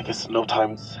 But I guess no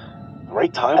time's the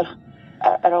right time.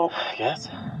 I don't... Yes?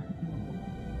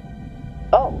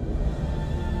 Oh.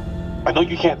 I know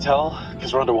you can't tell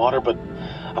because we're underwater, but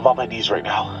I'm on my knees right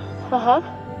now. Uh-huh.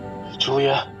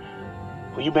 Julia,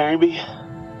 will you marry me?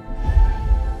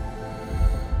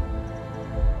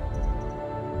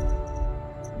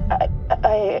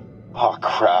 Oh,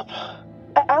 crap.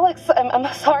 Alex,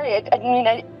 I'm sorry. I mean,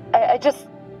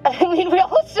 we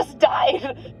almost just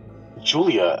died.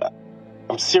 Julia,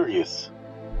 I'm serious.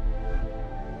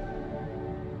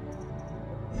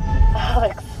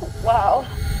 Alex, wow.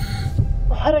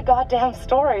 What a goddamn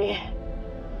story.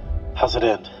 How's it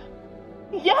end?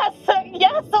 Yes,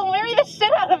 I'll marry the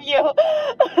shit out of you.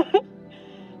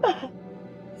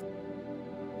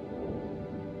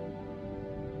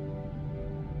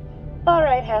 All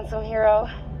right, handsome hero.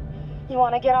 You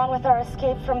want to get on with our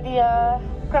escape from the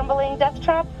crumbling death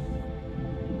trap?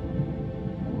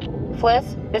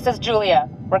 Fliss, this is Julia.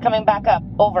 We're coming back up.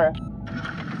 Over.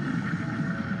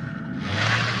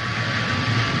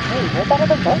 Hey, where'd that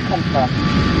other boat come from?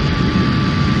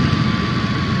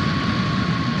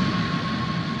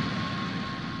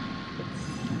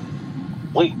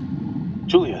 Wait,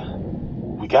 Julia,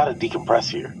 we gotta decompress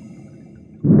here.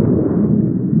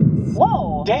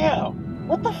 Whoa! Damn!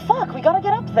 What the fuck? We gotta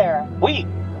get up there. Wait,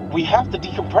 we have to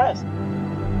decompress.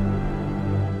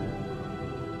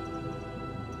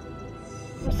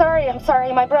 I'm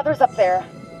sorry, my brother's up there.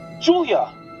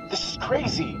 Julia, this is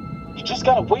crazy. You just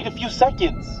gotta wait a few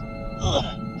seconds.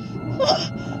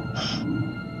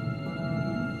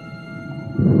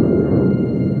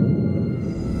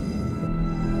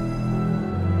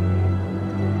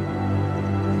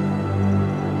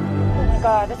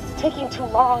 God, this is taking too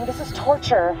long. This is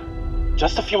torture.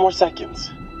 Just a few more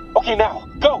seconds. Okay, now,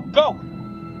 go, go!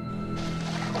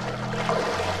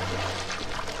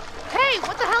 Hey,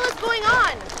 what the hell is going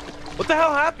on? What the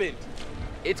hell happened?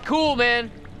 It's cool,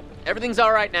 man. Everything's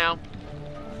all right now.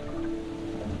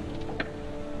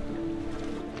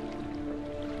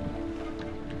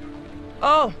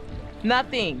 Oh,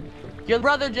 nothing. Your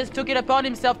brother just took it upon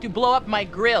himself to blow up my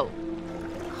grill.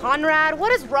 Conrad,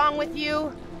 what is wrong with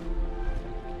you?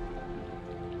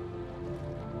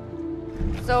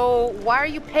 So, why are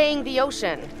you paying the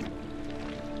ocean?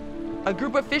 A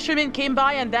group of fishermen came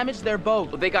by and damaged their boat.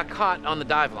 Well, they got caught on the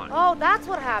dive line. Oh, that's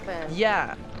what happened.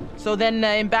 Yeah. So then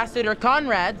Ambassador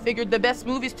Conrad figured the best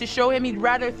move is to show him he'd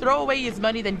rather throw away his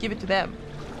money than give it to them.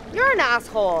 You're an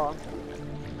asshole.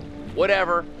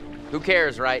 Whatever. Who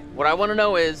cares, right? What I want to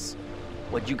know is,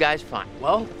 what'd you guys find?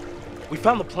 Well, we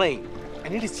found the plane,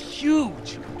 and it is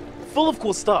huge, full of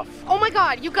cool stuff. Oh my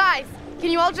god, you guys,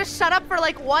 can you all just shut up for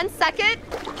like 1 second?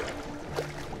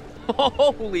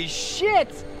 Holy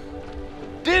shit!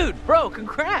 Dude, bro,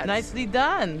 congrats! Nicely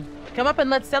done. Come up and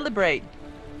let's celebrate.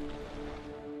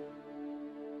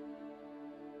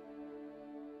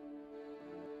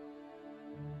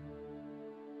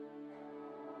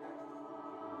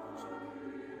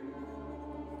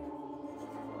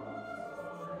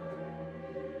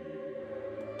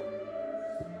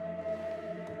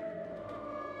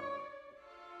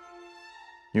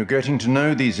 You're getting to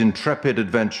know these intrepid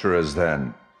adventurers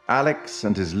then. Alex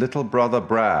and his little brother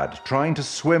Brad, trying to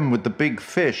swim with the big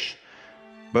fish.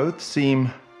 Both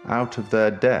seem out of their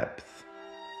depth.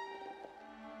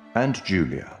 And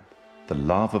Julia, the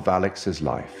love of Alex's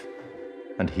life,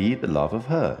 and he the love of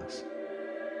hers.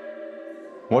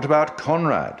 What about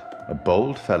Conrad? A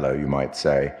bold fellow, you might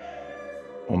say.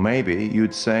 Or maybe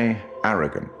you'd say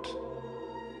arrogant.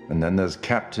 And then there's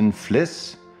Captain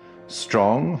Fliss,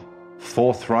 strong,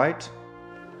 forthright,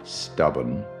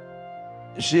 stubborn.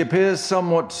 She appears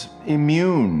somewhat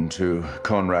immune to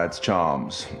Conrad's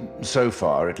charms, so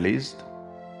far at least.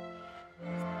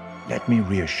 Let me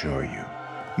reassure you,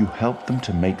 you help them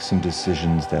to make some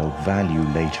decisions they'll value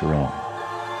later on.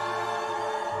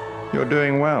 You're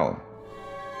doing well.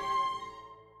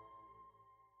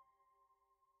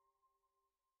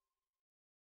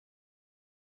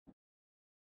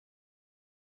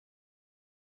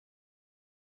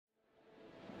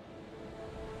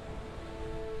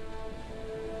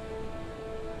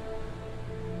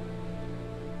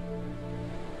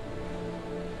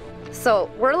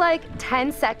 So, we're like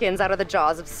 10 seconds out of the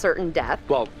jaws of certain death.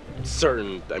 Well,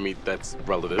 certain, I mean, that's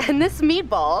relative. And this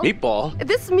meatball... Meatball?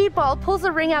 This meatball pulls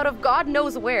a ring out of God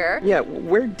knows where. Yeah,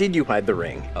 where did you hide the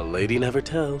ring? A lady never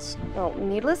tells. Well,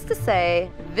 needless to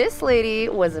say, this lady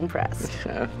was impressed.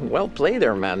 Well played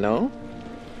there, man, no?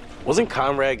 Wasn't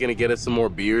Conrad gonna get us some more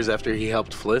beers after he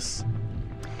helped Fliss?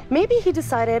 Maybe he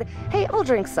decided, hey, I'll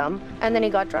drink some, and then he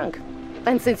got drunk.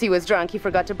 And since he was drunk, he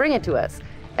forgot to bring it to us.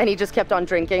 And he just kept on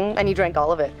drinking, and he drank all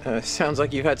of it. Sounds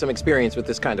like you've had some experience with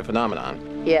this kind of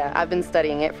phenomenon. Yeah, I've been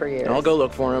studying it for years. I'll go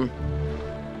look for him.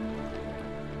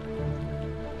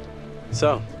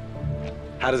 So,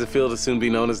 how does it feel to soon be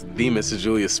known as the Mrs.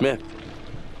 Julia Smith?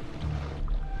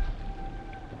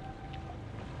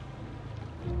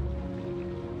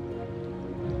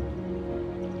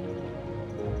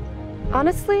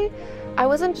 Honestly, I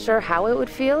wasn't sure how it would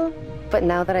feel, but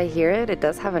now that I hear it, it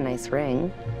does have a nice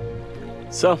ring.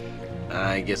 So,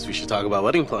 I guess we should talk about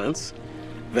wedding plans.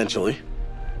 Eventually.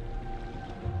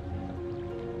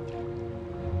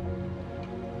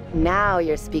 Now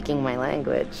you're speaking my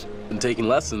language. Been taking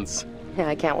lessons. Yeah,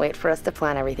 I can't wait for us to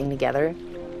plan everything together.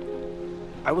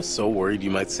 I was so worried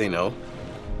you might say no.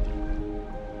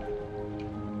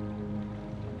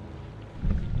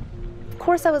 Of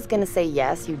course I was gonna say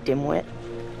yes, you dimwit.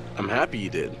 I'm happy you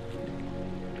did.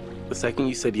 The second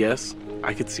you said yes,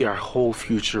 I could see our whole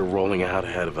future rolling out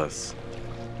ahead of us.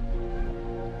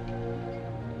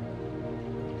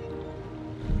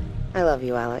 I love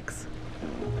you, Alex.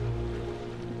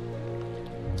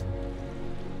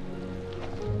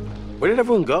 Where did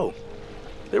everyone go?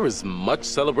 There was much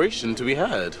celebration to be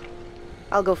had.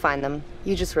 I'll go find them.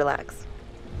 You just relax.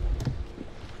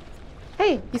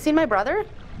 Hey, you seen my brother?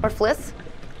 Or Fliss?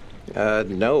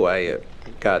 No, I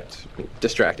got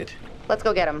distracted. Let's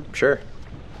go get him. Sure.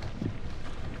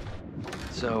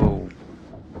 So,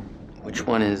 which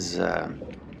one is,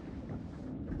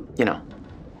 you know,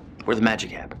 where the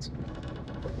magic happens?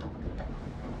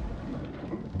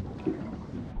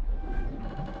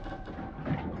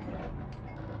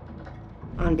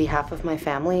 On behalf of my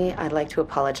family, I'd like to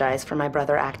apologize for my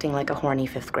brother acting like a horny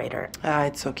 5th grader.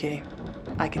 It's okay.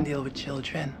 I can deal with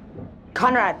children.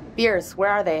 Conrad, beers, where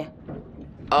are they?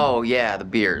 Oh, yeah, the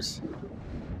beers.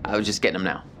 I was just getting them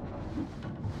now.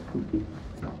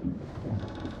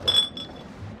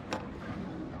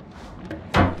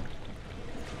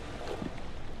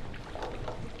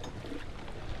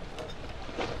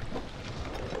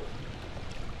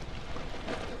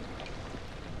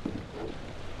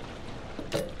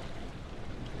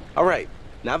 All right,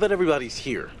 now that everybody's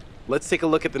here, let's take a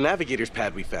look at the navigator's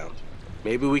pad we found.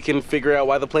 Maybe we can figure out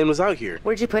why the plane was out here.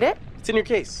 Where'd you put it? It's in your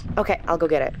case. Okay, I'll go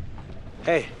get it.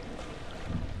 Hey.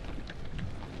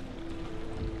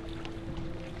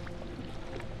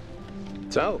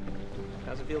 So,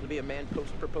 how's it feel to be a man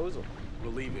post-proposal?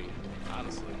 Relieving,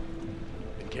 honestly.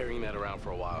 Been carrying that around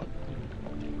for a while.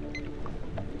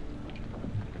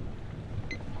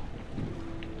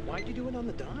 Why'd you do it on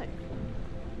the dive?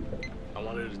 I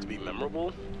wanted it to be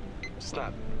memorable. It's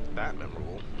not that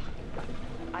memorable.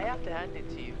 I have to hand it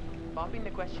to you. Bobbing the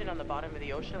question on the bottom of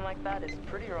the ocean like that is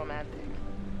pretty romantic.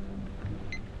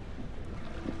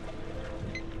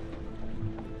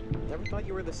 Never thought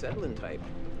you were the settling type.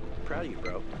 Proud of you,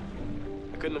 bro.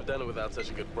 I couldn't have done it without such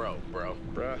a good bro. Bro.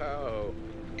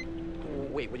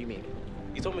 Wait, what do you mean?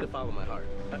 You told me to follow my heart.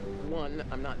 One,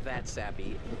 I'm not that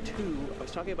sappy. And two, I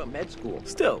was talking about med school.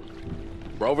 Still,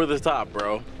 we're over the top,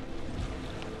 bro.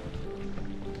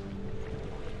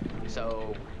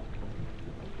 So,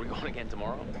 we're going again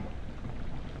tomorrow?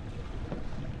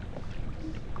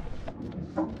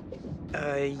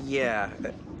 Yeah.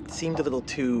 It seemed a little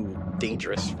too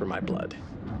dangerous for my blood.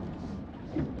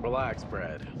 Relax,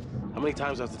 Brad. How many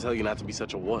times do I have to tell you not to be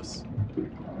such a wuss?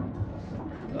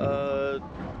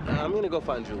 I'm gonna go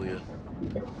find Julia.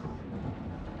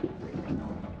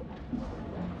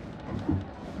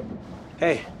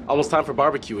 Hey, almost time for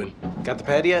barbecuing. Got the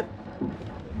pad yet?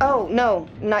 Oh, no,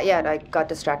 not yet. I got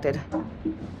distracted.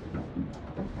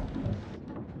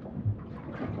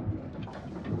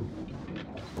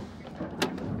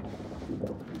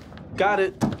 Got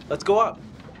it. Let's go up.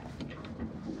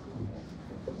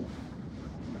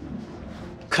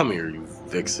 Come here, you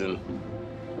vixen.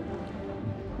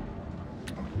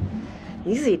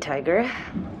 Easy, Tiger.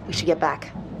 We should get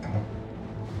back.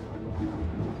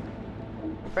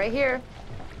 Right here.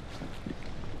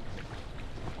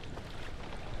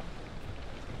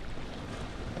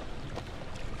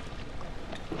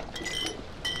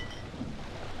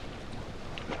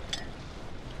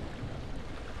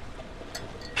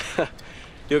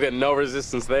 You'll get no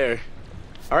resistance there.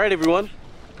 All right, everyone,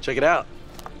 check it out.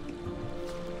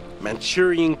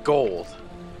 Manchurian gold.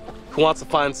 Who wants to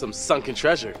find some sunken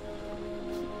treasure?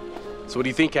 So what do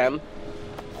you think, Captain?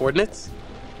 Coordinates?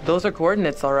 Those are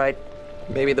coordinates, all right.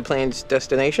 Maybe the plane's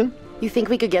destination? You think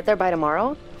we could get there by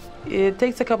tomorrow? It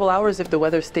takes a couple hours if the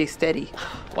weather stays steady.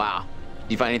 Wow.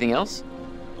 You find anything else?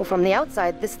 Well, from the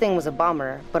outside, this thing was a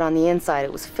bomber, but on the inside,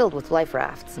 it was filled with life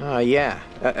rafts. Yeah.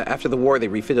 After the war, they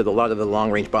refitted a lot of the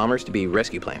long-range bombers to be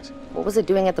rescue planes. What was it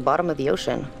doing at the bottom of the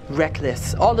ocean?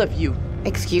 Reckless, all of you.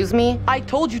 Excuse me? I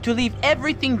told you to leave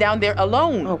everything down there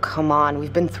alone. Oh, come on.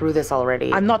 We've been through this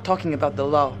already. I'm not talking about the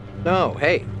law. No,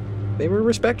 hey. They were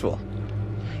respectful.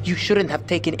 You shouldn't have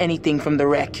taken anything from the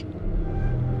wreck.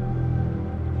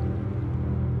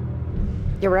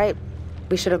 You're right.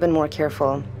 We should have been more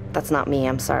careful. That's not me,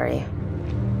 I'm sorry.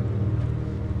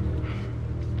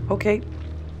 Okay,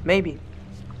 maybe.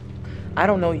 I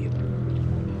don't know you.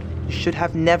 You should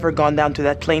have never gone down to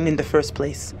that plane in the first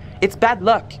place. It's bad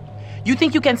luck. You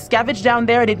think you can scavenge down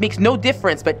there and it makes no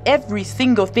difference, but every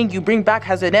single thing you bring back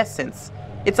has an essence.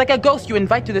 It's like a ghost you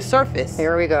invite to the surface.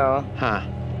 Here we go. Huh.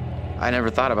 I never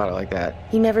thought about it like that.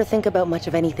 You never think about much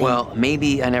of anything. Well,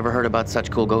 maybe I never heard about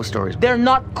such cool ghost stories. They're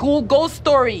not cool ghost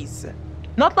stories.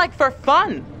 Not like for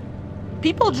fun.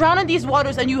 People drown in these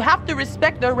waters and you have to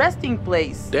respect their resting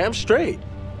place. Damn straight.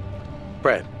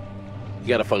 Brad, you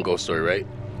got a fun ghost story, right?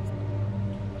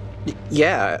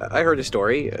 Yeah, I heard a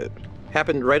story.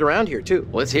 Happened right around here, too.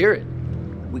 Let's hear it.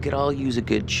 We could all use a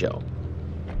good show.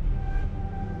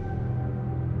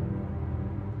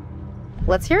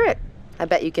 Let's hear it. I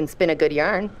bet you can spin a good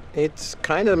yarn. It's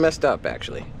kind of messed up,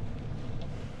 actually.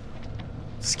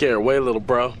 Scare away, little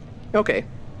bro. Okay,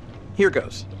 here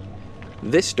goes.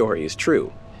 This story is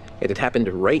true. It had happened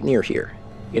right near here,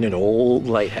 in an old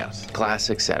lighthouse.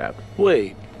 Classic setup.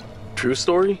 Wait, true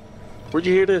story? Where'd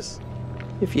you hear this?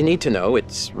 If you need to know,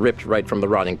 it's ripped right from the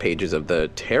rotting pages of the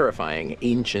terrifying,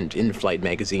 ancient in-flight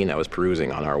magazine I was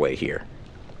perusing on our way here.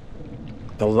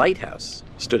 The lighthouse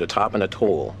stood atop an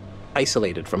atoll,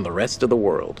 isolated from the rest of the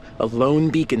world, a lone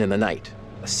beacon in the night,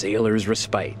 a sailor's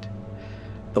respite.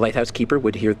 The lighthouse keeper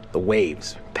would hear the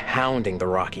waves pounding the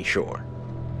rocky shore.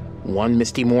 One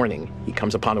misty morning, he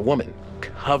comes upon a woman,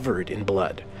 covered in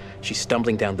blood. She's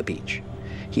stumbling down the beach.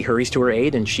 He hurries to her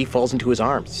aid, and she falls into his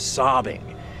arms, sobbing.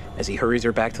 As he hurries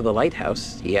her back to the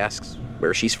lighthouse, he asks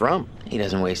where she's from. He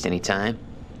doesn't waste any time.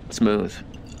 Smooth.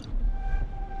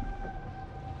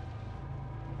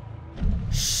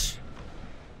 Shh.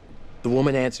 The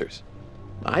woman answers,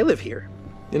 I live here,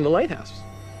 in the lighthouse.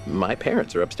 My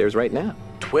parents are upstairs right now.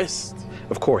 Twist.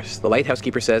 Of course, the lighthouse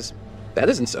keeper says, that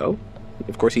isn't so.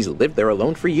 Of course, he's lived there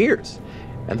alone for years.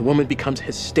 And the woman becomes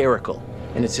hysterical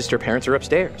and insists her parents are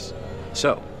upstairs.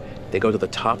 So, they go to the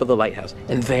top of the lighthouse,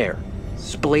 and there,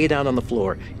 splayed out on the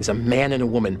floor, is a man and a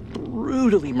woman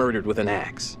brutally murdered with an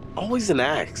axe. Always an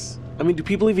axe. I mean, do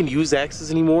people even use axes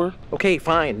anymore? Okay,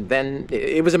 fine. Then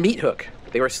it was a meat hook.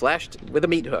 They were slashed with a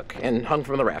meat hook and hung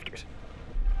from the rafters.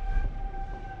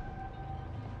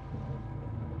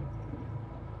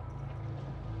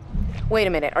 Wait a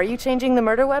minute, are you changing the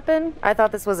murder weapon? I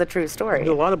thought this was a true story. There's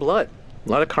a lot of blood, a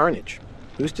lot of carnage.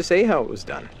 Who's to say how it was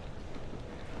done?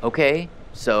 Okay,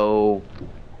 so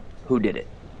who did it?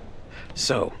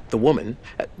 So, the woman,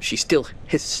 she's still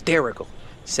hysterical,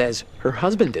 says her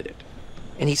husband did it.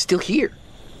 And he's still here,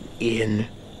 in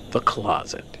the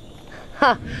closet.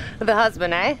 Huh, the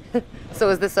husband, eh? So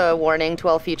is this a warning to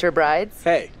all future brides?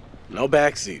 Hey, no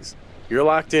backseas. You're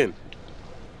locked in.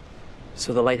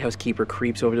 So the lighthouse keeper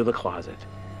creeps over to the closet,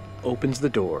 opens the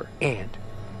door, and,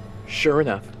 sure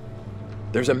enough,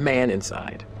 there's a man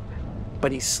inside.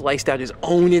 But he's sliced out his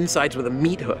own insides with a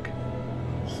meat hook.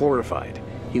 Horrified,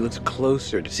 he looks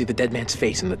closer to see the dead man's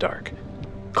face in the dark.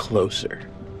 Closer.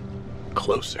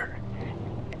 Closer.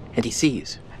 And he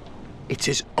sees it's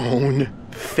his own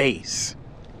face.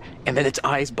 And then its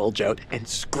eyes bulge out and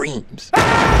screams.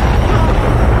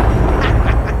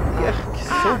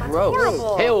 So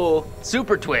gross. Hey-oh,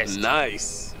 super twist.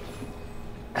 Nice.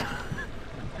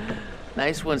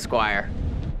 Nice one, Squire.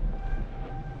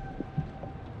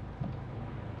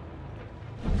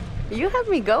 You have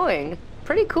me going.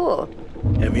 Pretty cool.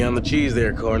 Heavy on the cheese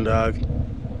there, corn dog.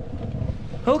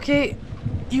 Okay,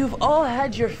 you've all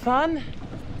had your fun.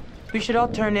 We should all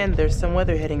turn in. There's some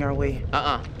weather heading our way.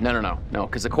 No,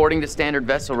 because according to standard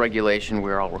vessel regulation,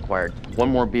 we're all required one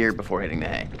more beer before hitting the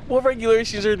hay. What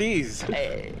regulations are these?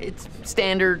 It's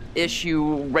standard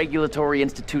issue regulatory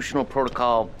institutional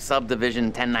protocol subdivision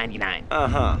 1099.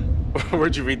 Uh-huh.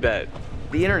 Where'd you read that?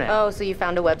 The internet. Oh, so you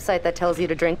found a website that tells you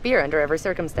to drink beer under every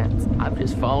circumstance. I'm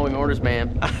just following orders,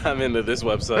 ma'am. I'm into this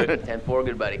website. 10-4,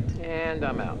 good buddy. And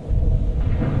I'm out.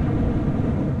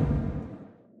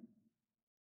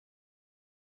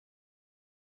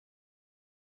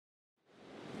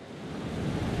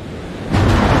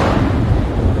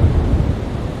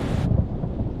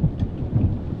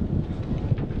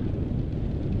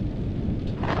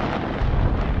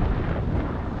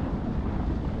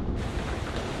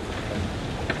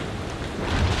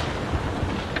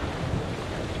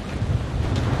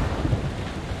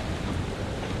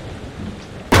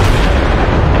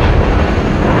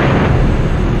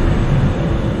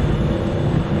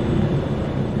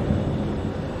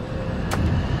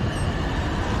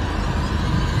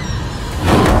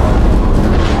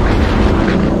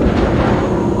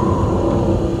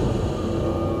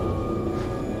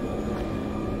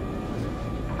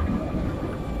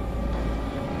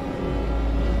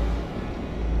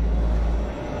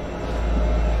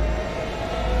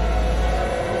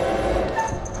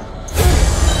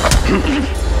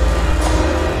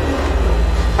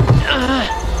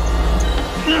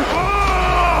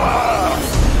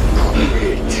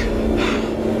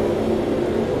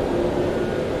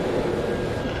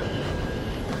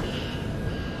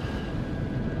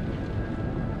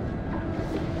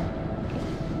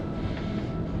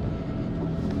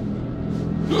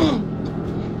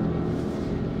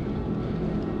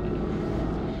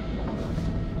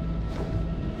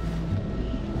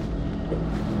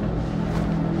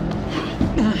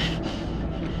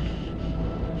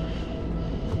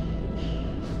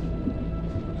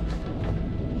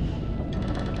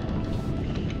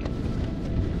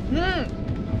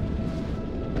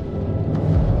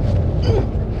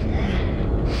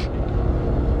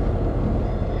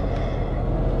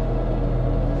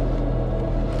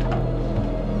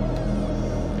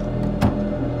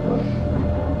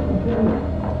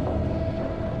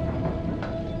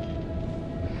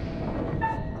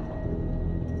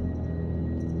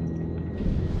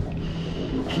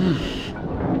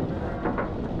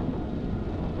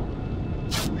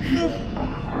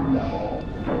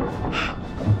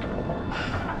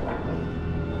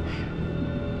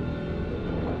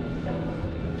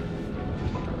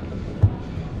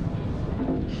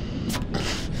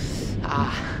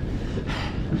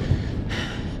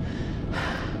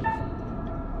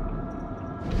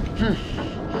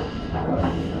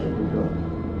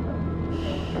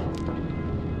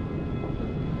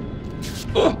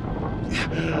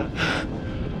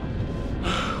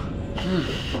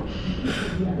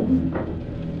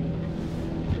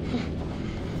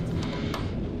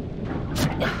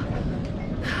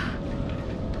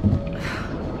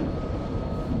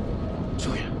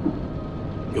 Julia,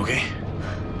 you okay?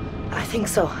 I think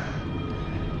so.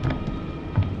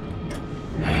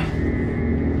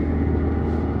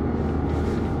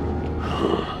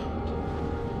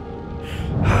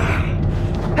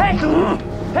 Hey!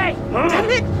 Hey! Damn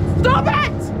it! Stop it!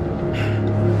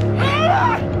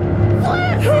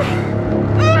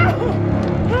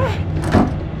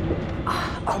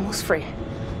 Almost free.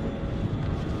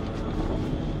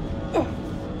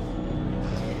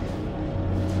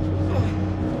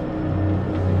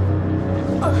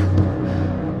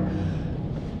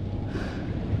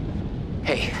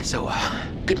 Hey, so,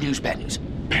 good news, bad news.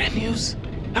 Bad news?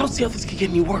 I don't see how this could get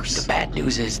any worse. The bad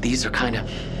news is these are kind of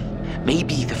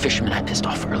maybe the fishermen I pissed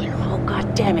off earlier. Oh,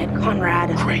 God damn it,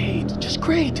 Conrad. Great, just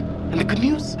great. And the good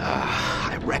news?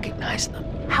 I recognize them.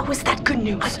 How is that good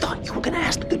news? I thought you were gonna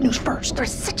ask the good news first. You're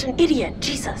such an idiot,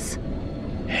 Jesus.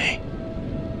 Hey.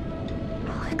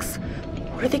 Alex,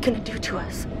 what are they gonna do to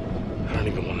us? I don't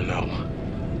even want to know.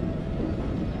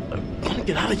 I want to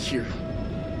get out of here.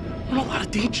 We're in a lot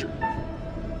of danger.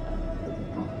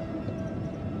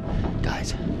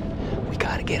 Guys, we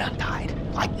gotta get untied.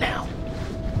 Like now.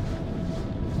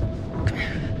 Come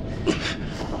here.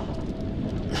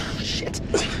 Shit.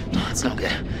 It's no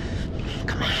good.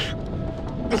 Come on.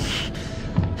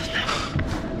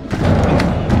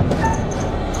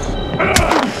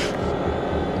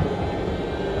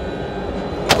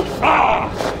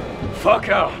 Fuck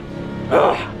out.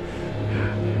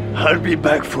 I'll be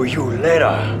back for you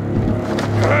later.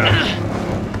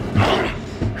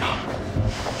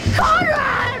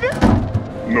 Conrad!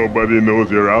 Nobody knows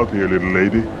you're out here, little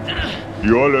lady.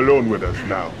 You're all alone with us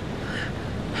now.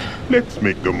 Let's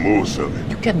make the most of it.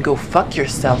 You can go fuck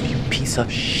yourself, you piece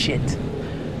of shit.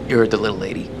 You're the little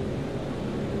lady.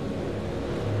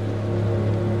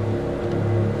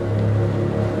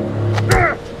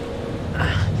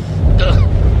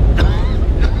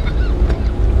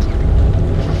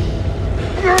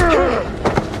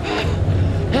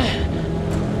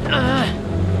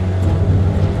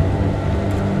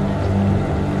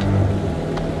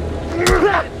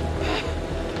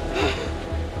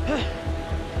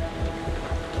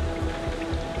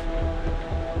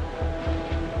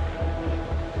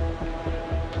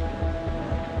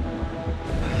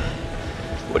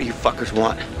 What do you fuckers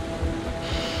want?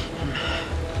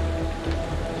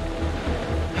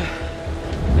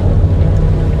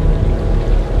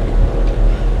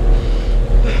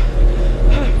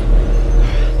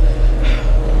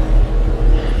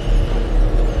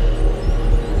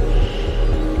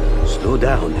 Slow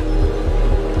down.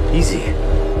 Easy.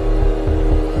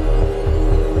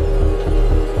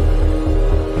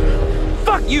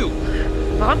 Fuck you!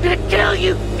 I'm gonna kill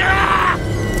you!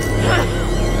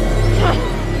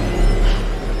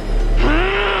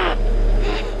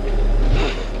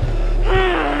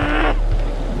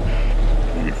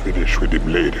 We'll finish with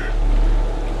him later.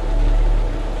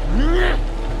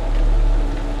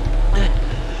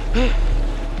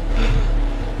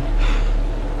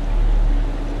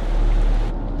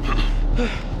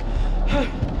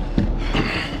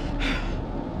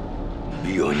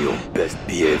 Be on your best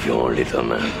behavior, little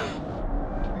man.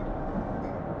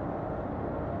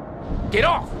 Get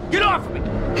off! Get off of me!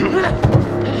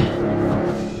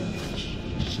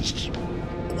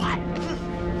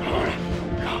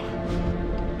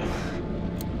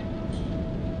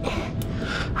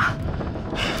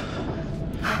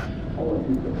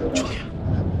 Julia,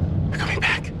 you're coming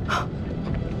back.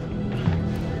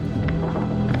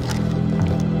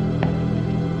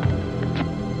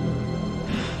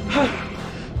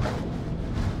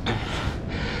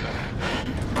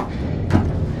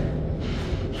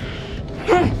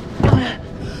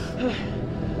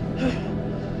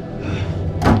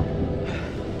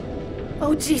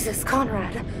 Oh, Jesus,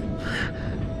 Conrad.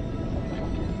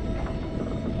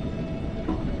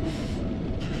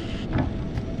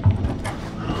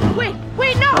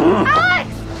 Wait, no! Alex!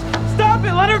 Stop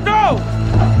it! Let her go!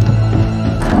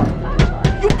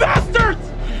 You bastards!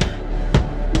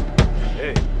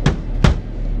 Hey,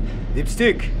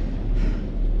 Lipstick,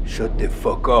 shut the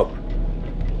fuck up.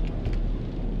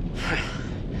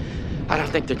 I don't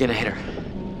think they're gonna hit her.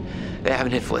 They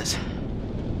haven't hit Fliss.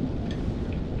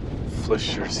 Fliss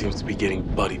sure seems to be getting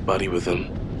buddy-buddy with him.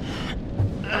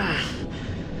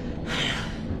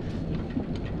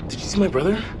 Did you see my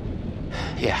brother?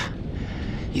 Yeah.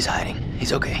 He's hiding.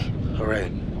 He's okay. All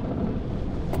right.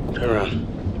 Turn around.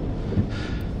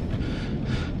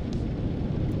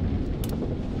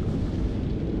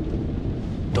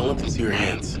 Don't let them see your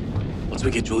hands. Once we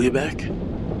get Julia back,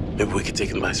 maybe we could take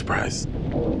them by surprise.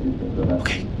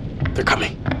 Okay, they're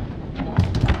coming.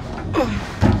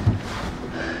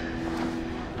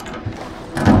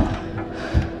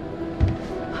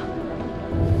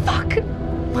 Fuck.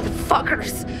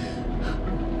 Motherfuckers.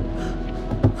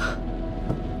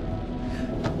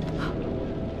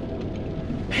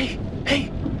 Hey,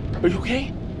 are you okay?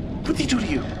 What did they do to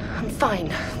you? I'm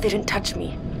fine. They didn't touch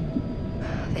me.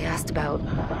 They asked about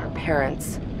our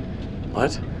parents.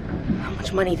 What? How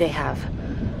much money they have.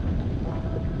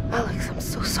 Alex, I'm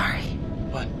so sorry.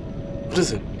 What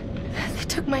is it? They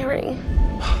took my ring.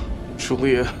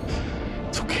 Julia,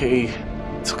 it's okay.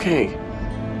 It's okay.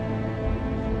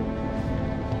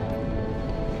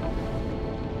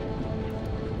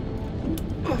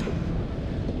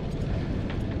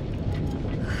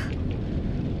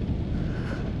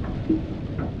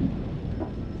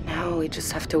 Now we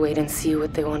just have to wait and see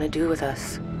what they want to do with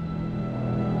us.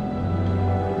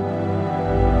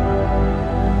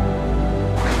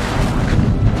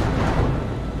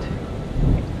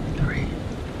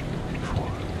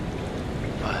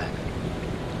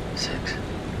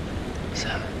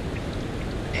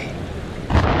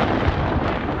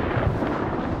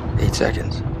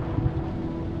 Seconds.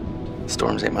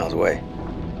 Storm's 8 miles away.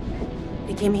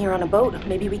 They came here on a boat.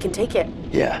 Maybe we can take it.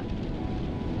 Yeah.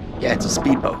 Yeah, it's a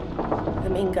speedboat. The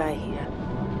main guy,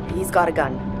 he's got a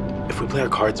gun. If we play our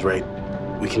cards right,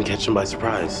 we can catch him by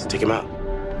surprise. Take him out.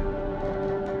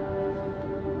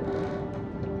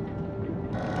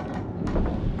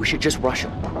 We should just rush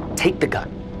them. Take the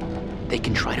gun. They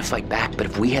can try to fight back, but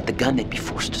if we had the gun, they'd be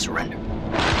forced to surrender.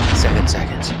 7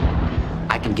 seconds.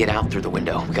 I can get out through the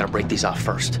window. We gotta break these off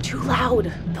first. Too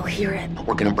loud. They'll hear it.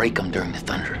 We're gonna break them during the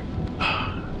thunder.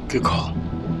 Good call.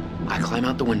 I climb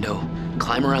out the window,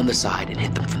 climb around the side, and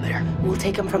hit them from there. We'll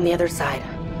take them from the other side.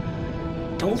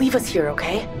 Don't leave us here,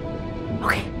 okay?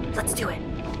 Okay, let's do it.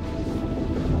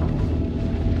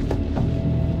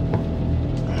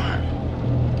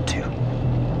 1, 2,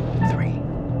 3,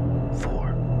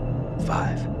 4,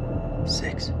 5,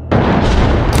 6.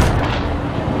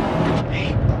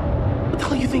 Hey, what the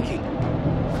hell are you thinking?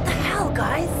 What the hell,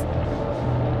 guys?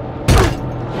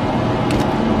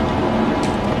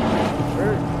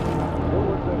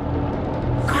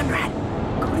 Conrad,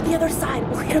 go to the other side.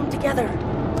 We'll hit them together.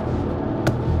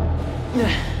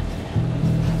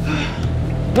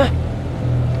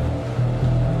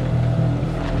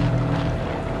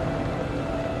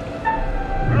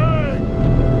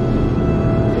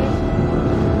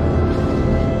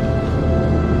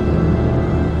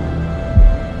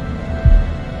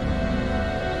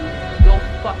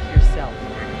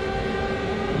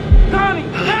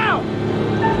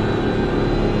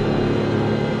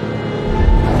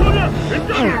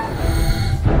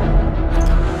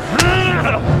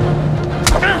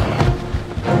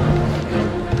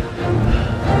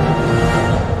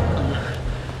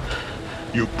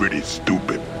 You're pretty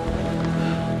stupid.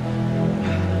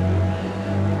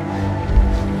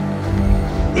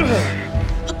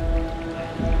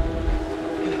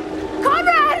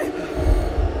 Conrad!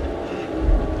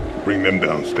 Bring them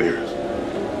downstairs.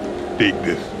 Take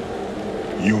this.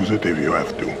 Use it if you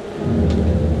have to.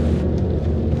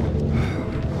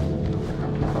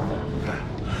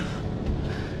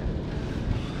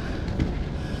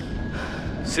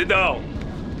 Sit down.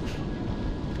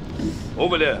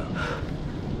 Over there.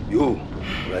 You,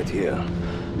 right here.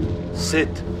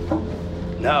 Sit.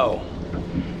 Now.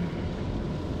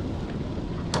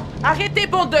 Arrêtez,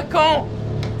 bande de cons!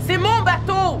 C'est mon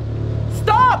bateau!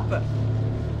 Stop!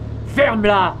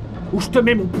 Ferme-la, ou je te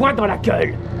mets mon poing dans la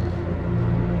gueule.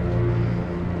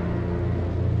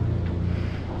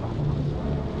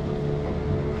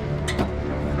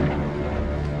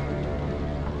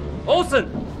 Olsen!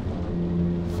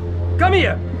 Come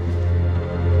here!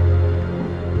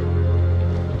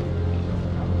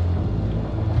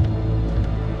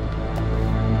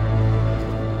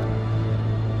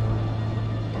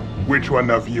 Which one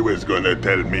of you is gonna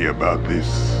tell me about this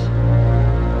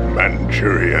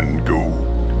Manchurian goo?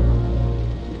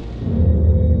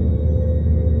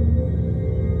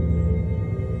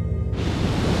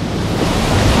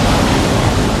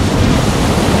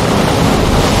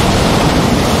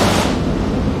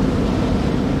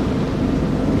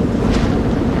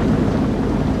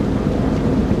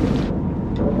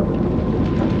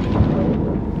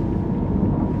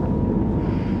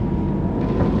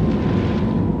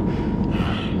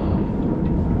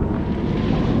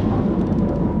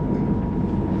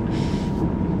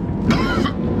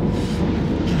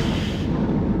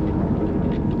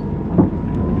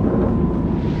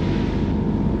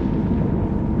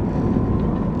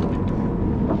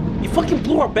 fucking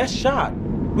blew our best shot.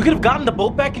 We could have gotten the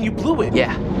boat back and you blew it.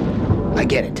 Yeah, I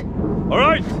get it. All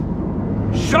right,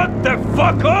 shut the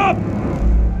fuck up!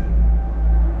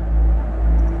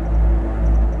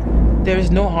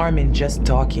 There's no harm in just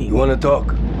talking. You wanna talk?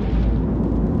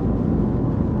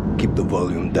 Keep the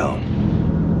volume down.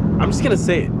 I'm just gonna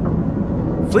say it.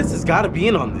 Fliss has gotta be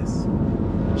in on this.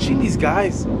 She and these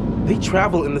guys, they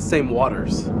travel in the same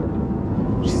waters.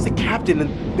 She's the captain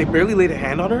and they barely laid a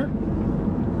hand on her?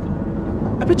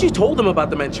 I bet you told them about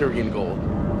the Manchurian gold.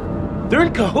 They're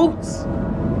in cahoots.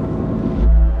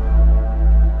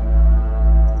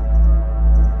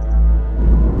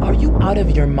 Are you out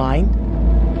of your mind?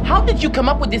 How did you come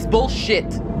up with this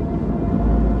bullshit?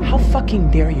 How fucking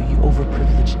dare you, you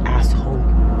overprivileged asshole?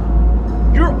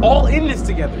 You're all in this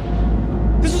together.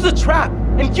 This was a trap,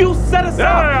 and you set us up.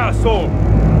 Yeah, asshole!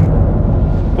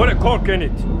 Put a cork in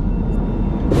it.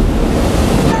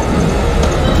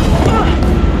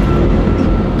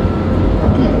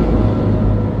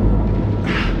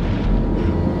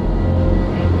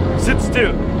 Sit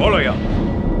still, all of ya.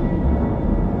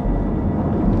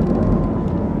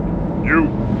 You,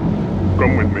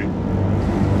 come with me.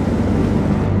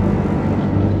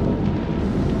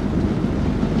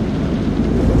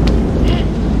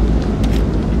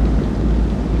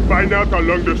 Find out how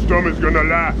long the storm is gonna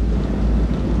last.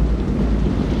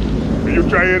 If you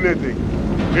try anything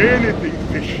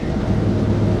fishy,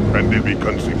 and there'll be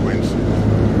consequences.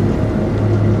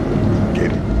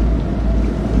 Get it?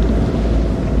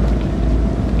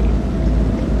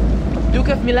 Duke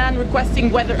of Milan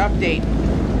requesting weather update.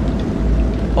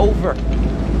 Over.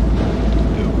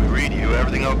 Duke, we read you.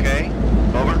 Everything okay?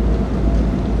 Over.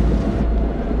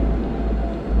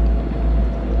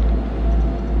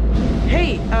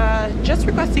 Hey, just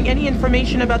requesting any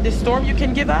information about this storm you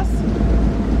can give us?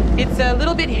 It's a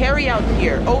little bit hairy out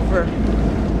here. Over.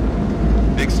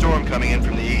 Big storm coming in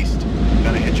from the east.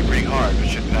 Gonna hit you pretty hard, but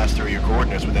should pass through your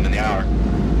coordinates within an hour.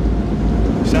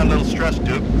 You sound a little stressed,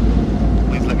 Duke.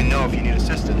 Please let me know if you need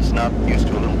assistance. Not used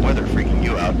to a little weather freaking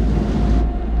you out.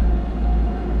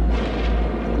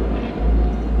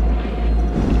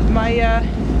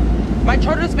 My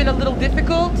charter's been a little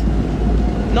difficult.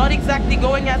 Not exactly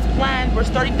going as planned. We're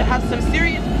starting to have some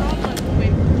serious problems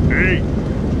with... Hey,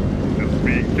 just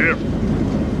be careful.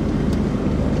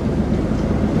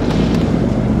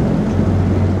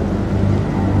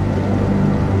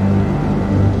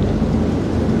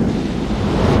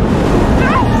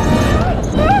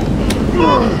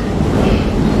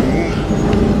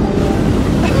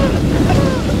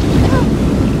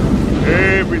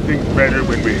 Everything's better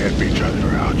when we help each other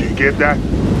out. You get that?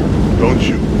 Don't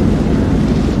you?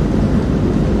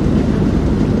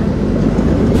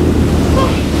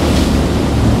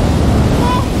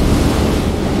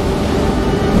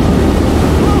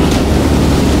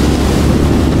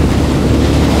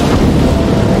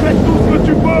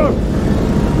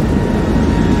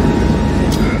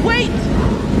 Wait!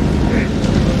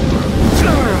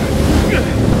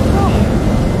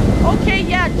 Okay,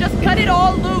 yeah, just cut it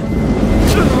all loose.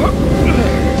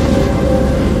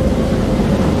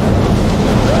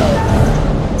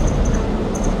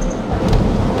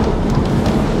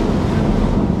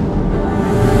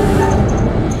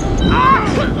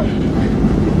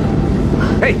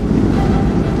 Hey!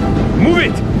 Move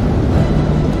it!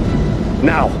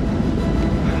 Now!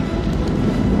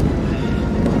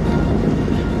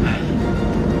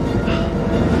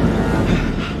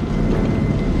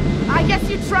 I guess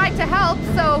you tried to help,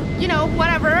 so, you know,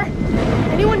 whatever.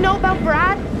 Anyone know about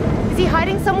Brad? Is he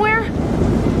hiding somewhere?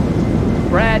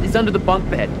 Brad is under the bunk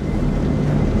bed.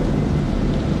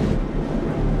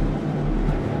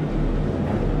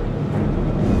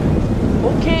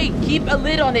 Okay, keep a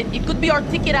lid on it. It could be our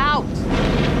ticket out.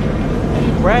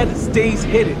 Brad stays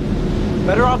hidden.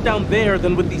 Better off down there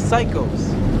than with these psychos.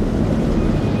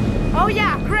 Oh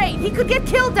yeah, great. He could get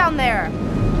killed down there.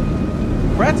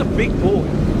 Brad's a big boy.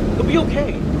 He'll be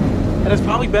okay. And it's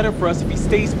probably better for us if he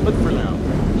stays put for now.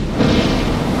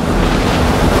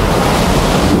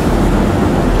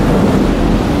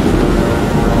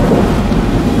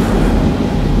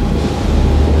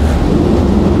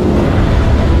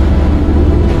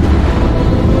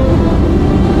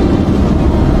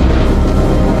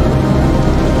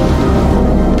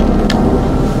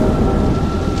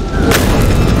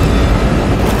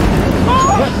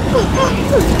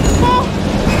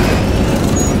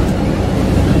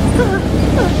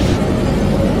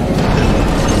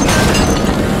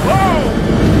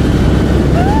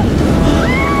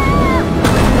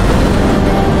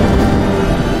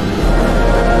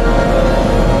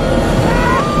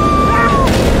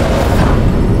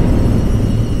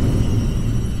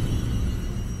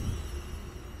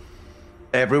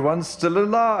 everyone's still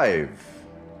alive.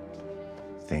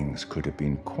 Things could have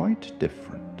been quite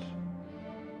different.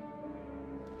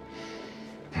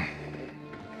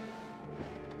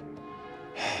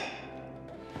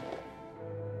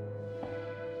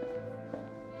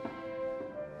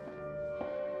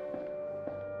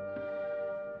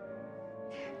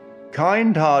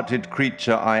 Kind-hearted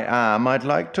creature I am, I'd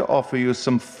like to offer you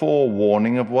some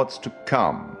forewarning of what's to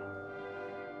come.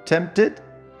 Tempted?